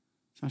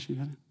 Sasha, you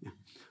got it? Yeah.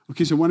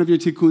 Okay, so one of your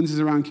tikkuns is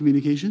around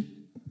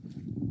communication?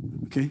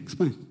 Okay,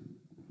 explain.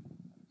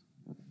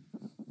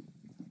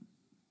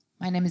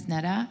 My name is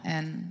Neda,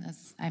 and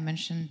as I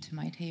mentioned to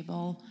my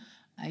table,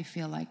 I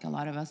feel like a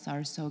lot of us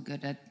are so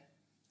good at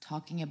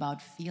talking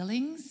about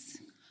feelings,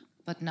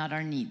 but not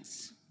our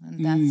needs.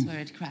 And that's where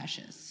it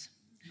crashes.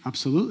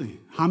 Absolutely.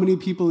 How many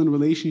people in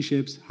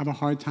relationships have a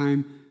hard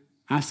time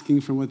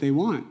asking for what they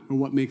want or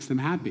what makes them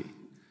happy?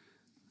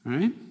 All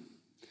right?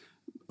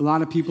 A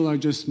lot of people are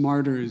just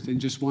martyrs and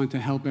just want to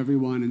help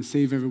everyone and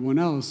save everyone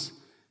else,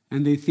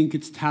 and they think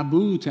it's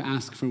taboo to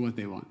ask for what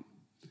they want.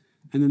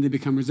 And then they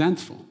become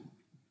resentful.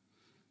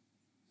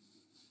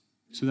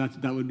 So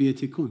that would be a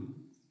tikkun.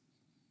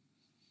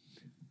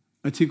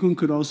 A tikkun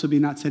could also be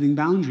not setting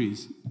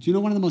boundaries. Do you know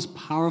one of the most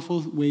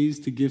powerful ways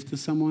to give to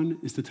someone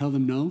is to tell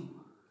them no?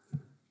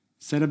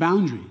 Set a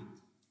boundary.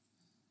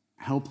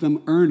 Help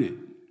them earn it.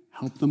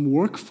 Help them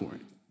work for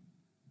it.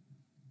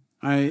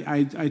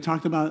 I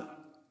talked about,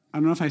 I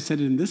don't know if I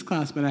said it in this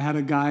class, but I had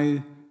a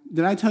guy,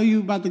 did I tell you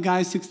about the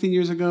guy 16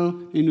 years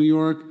ago in New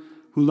York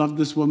who loved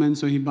this woman,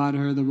 so he bought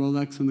her the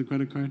Rolex and the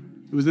credit card?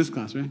 It was this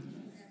class, right?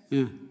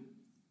 Yeah.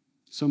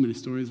 So many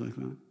stories like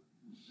that.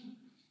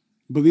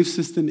 Belief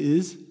system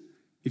is,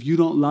 if you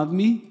don't love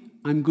me,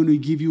 I'm going to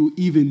give you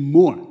even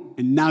more,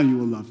 and now you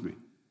will love me.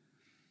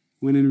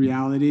 when in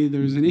reality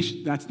there's an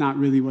issue. That's not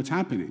really what's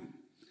happening.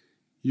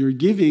 You're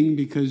giving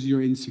because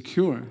you're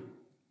insecure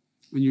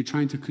and you're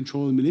trying to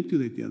control and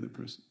manipulate the other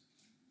person.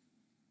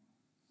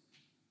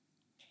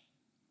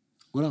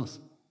 What else?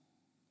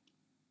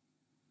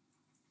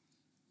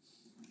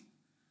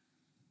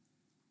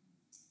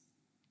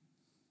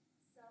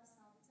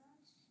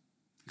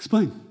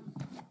 Explain.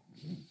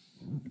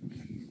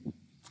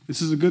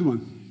 This is a good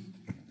one.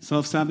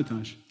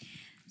 Self-sabotage.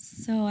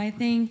 So I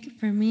think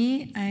for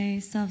me, I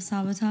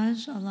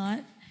self-sabotage a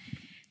lot.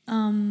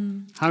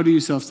 How do you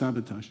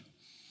self-sabotage?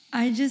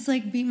 I just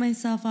like beat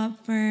myself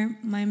up for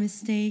my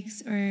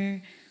mistakes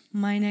or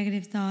my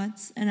negative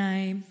thoughts, and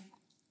I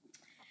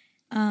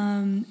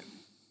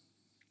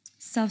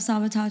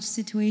self-sabotage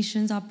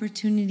situations,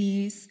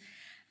 opportunities.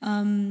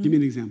 Give me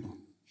an example.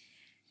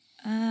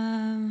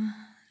 An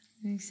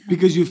example.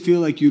 Because you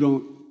feel like you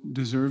don't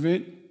deserve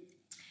it?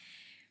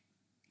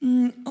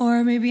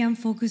 Or maybe I'm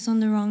focused on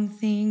the wrong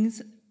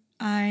things.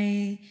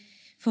 I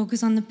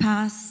focus on the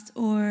past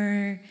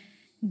or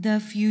the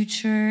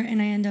future,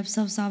 and I end up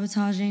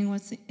self-sabotaging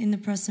what's in the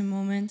present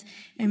moment,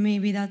 and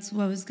maybe that's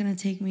what was going to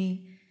take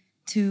me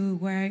to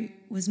where I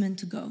was meant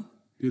to go.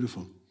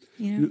 Beautiful.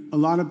 You know?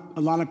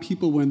 A lot of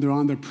people, when they're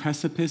on the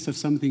precipice of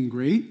something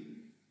great,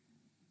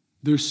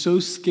 they're so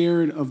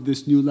scared of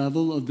this new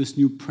level, of this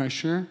new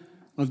pressure,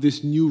 of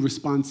this new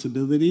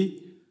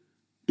responsibility.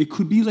 It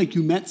could be like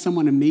you met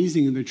someone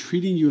amazing and they're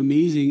treating you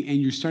amazing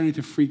and you're starting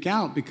to freak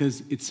out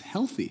because it's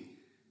healthy.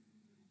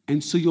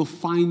 And so you'll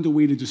find a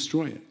way to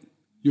destroy it.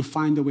 You'll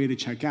find a way to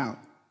check out.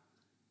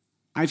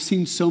 I've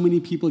seen so many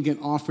people get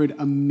offered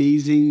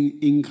amazing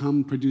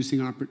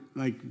income-producing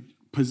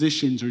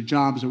positions or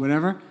jobs or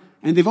whatever,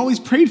 and they've always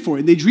prayed for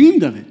it, they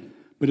dreamed of it.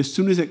 But as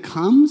soon as it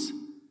comes,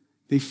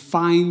 they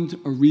find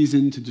a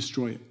reason to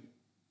destroy it.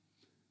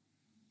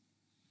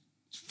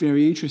 It's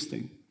very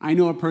interesting. I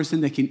know a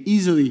person that can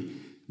easily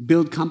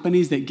build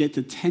companies that get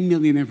to 10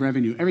 million of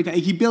revenue. Every time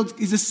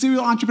he's a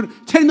serial entrepreneur,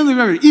 10 million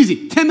revenue,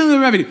 easy, 10 million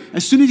revenue.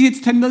 As soon as he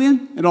hits 10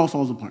 million, it all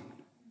falls apart.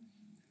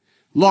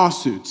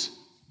 Lawsuits,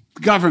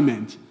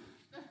 government,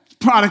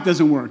 product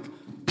doesn't work,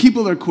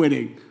 people are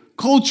quitting,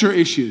 culture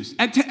issues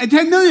at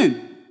 10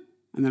 million.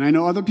 And then I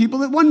know other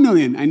people at 1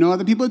 million. I know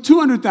other people at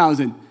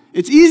 200,000.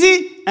 It's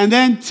easy, and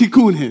then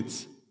tikkun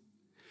hits.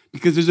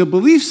 Because there's a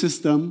belief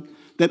system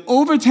that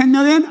over 10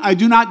 million I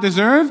do not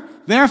deserve,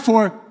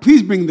 therefore,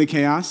 please bring the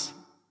chaos.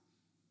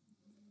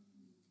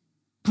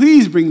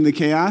 Please bring the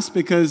chaos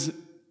because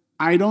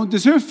I don't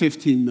deserve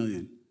 15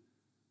 million.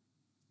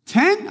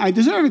 10, I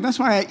deserve it. That's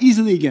why I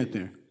easily get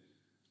there.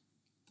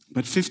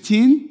 But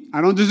 15,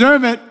 I don't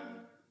deserve it.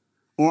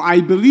 Or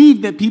I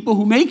believe that people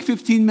who make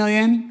 15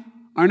 million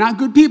are not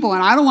good people,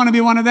 and I don't want to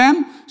be one of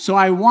them, so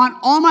I want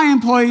all my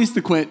employees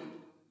to quit.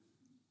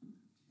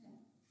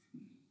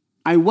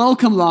 I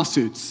welcome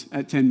lawsuits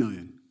at 10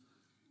 million.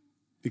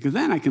 Because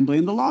then I can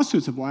blame the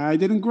lawsuits of why I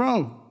didn't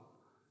grow.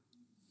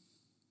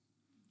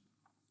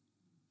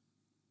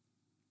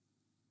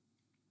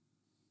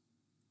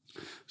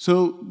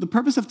 So the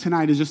purpose of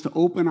tonight is just to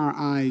open our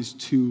eyes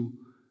to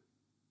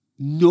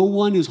no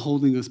one is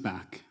holding us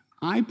back.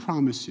 I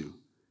promise you,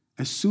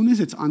 as soon as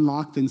it's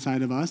unlocked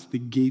inside of us, the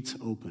gates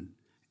open.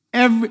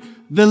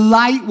 The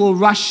light will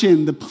rush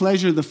in, the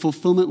pleasure, the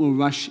fulfillment will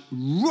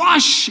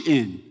rush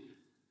in.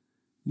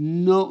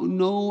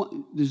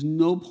 No, there's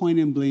no point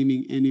in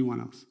blaming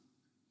anyone else.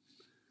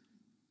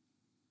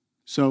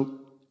 So,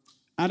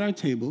 at our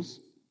tables,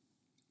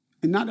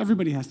 and not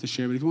everybody has to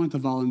share, but if you want to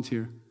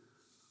volunteer,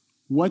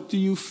 what do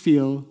you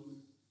feel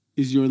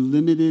is your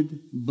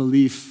limited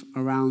belief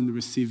around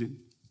receiving?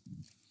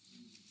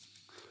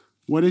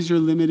 What is your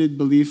limited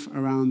belief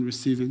around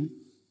receiving?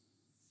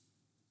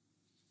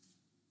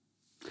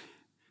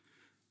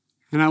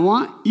 And I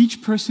want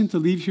each person to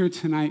leave here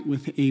tonight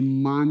with a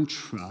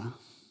mantra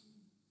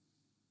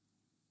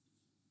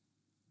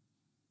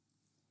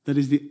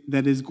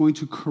that is going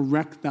to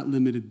correct that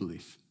limited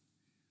belief.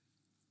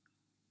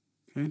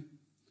 Okay?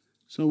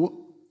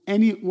 So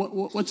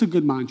what's a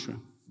good mantra?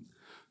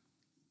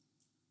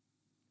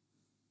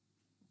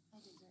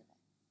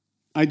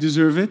 I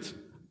deserve it.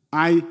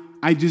 I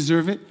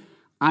deserve it.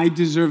 I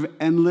deserve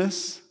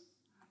endless.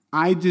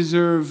 I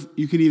deserve,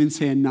 you can even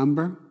say a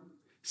number,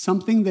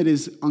 something that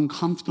is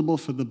uncomfortable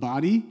for the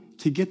body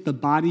to get the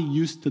body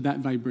used to that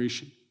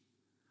vibration.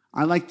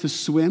 I like to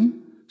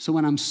swim, so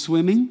when I'm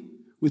swimming,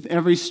 with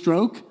every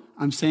stroke,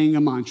 I'm saying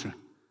a mantra.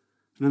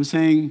 And I'm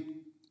saying,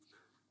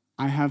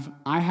 I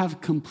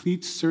have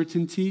complete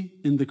certainty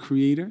in the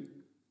Creator,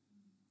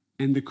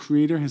 and the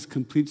Creator has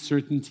complete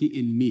certainty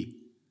in me.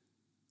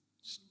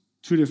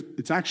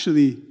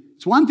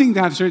 It's one thing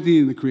to have certainty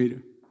in the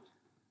Creator,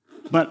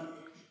 but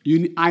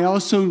I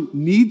also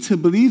need to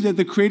believe that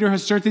the Creator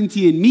has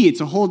certainty in me. It's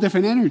a whole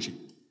different energy.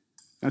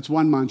 That's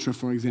one mantra,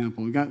 for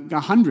example. We got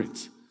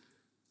hundreds.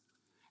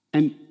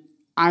 And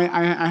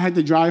I had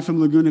to drive from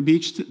Laguna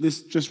Beach to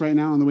this just right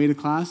now on the way to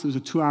class. It was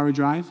a 2-hour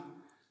drive.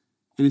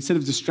 And instead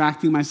of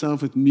distracting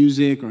myself with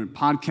music or a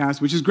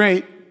podcast, which is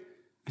great,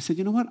 I said,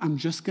 you know what? I'm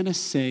just going to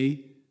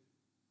say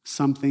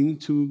something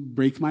to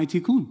break my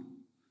tikkun.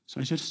 So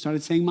I just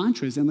started saying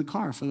mantras in the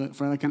car for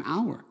like an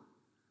hour.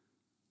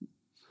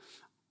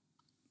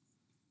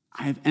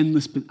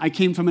 I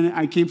came from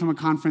a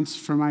conference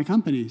for my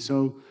company,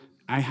 so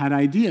I had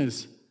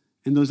ideas,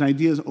 and those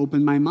ideas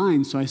opened my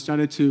mind. So I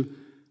started to,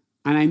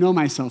 and I know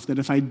myself that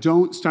if I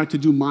don't start to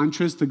do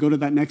mantras to go to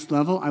that next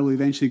level, I will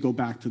eventually go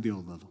back to the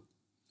old level.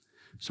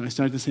 So I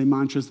started to say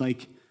mantras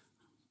like,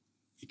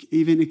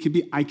 even it could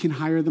be, I can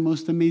hire the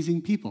most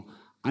amazing people.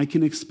 I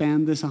can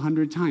expand this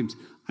 100 times.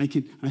 I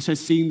started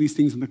seeing these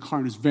things in the car,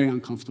 and it was very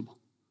uncomfortable.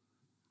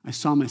 I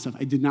saw myself.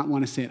 I did not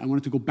want to say it. I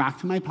wanted to go back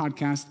to my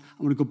podcast.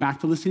 I want to go back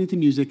to listening to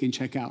music and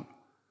check out.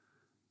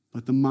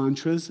 But the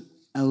mantras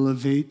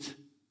elevate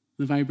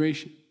the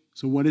vibration.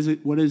 So what is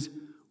it? What is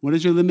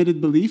your limited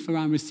belief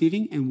around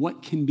receiving, and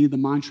what can be the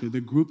mantra?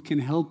 The group can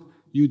help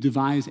you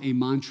devise a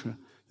mantra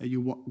that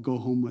you go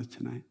home with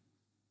tonight.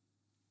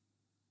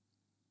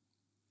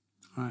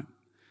 All right.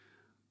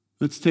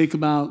 Let's take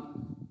about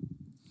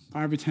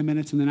 5 or 10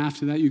 minutes, and then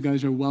after that, you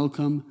guys are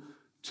welcome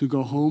to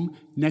go home.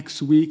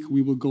 Next week,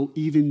 we will go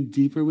even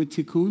deeper with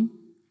Tikkun,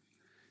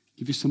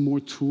 give you some more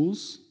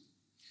tools,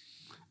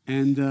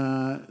 and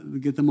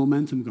get the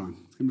momentum going.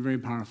 It's going to be very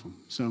powerful.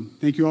 So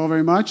thank you all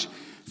very much.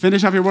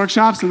 Finish up your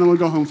workshops, and then we'll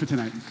go home for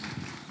tonight.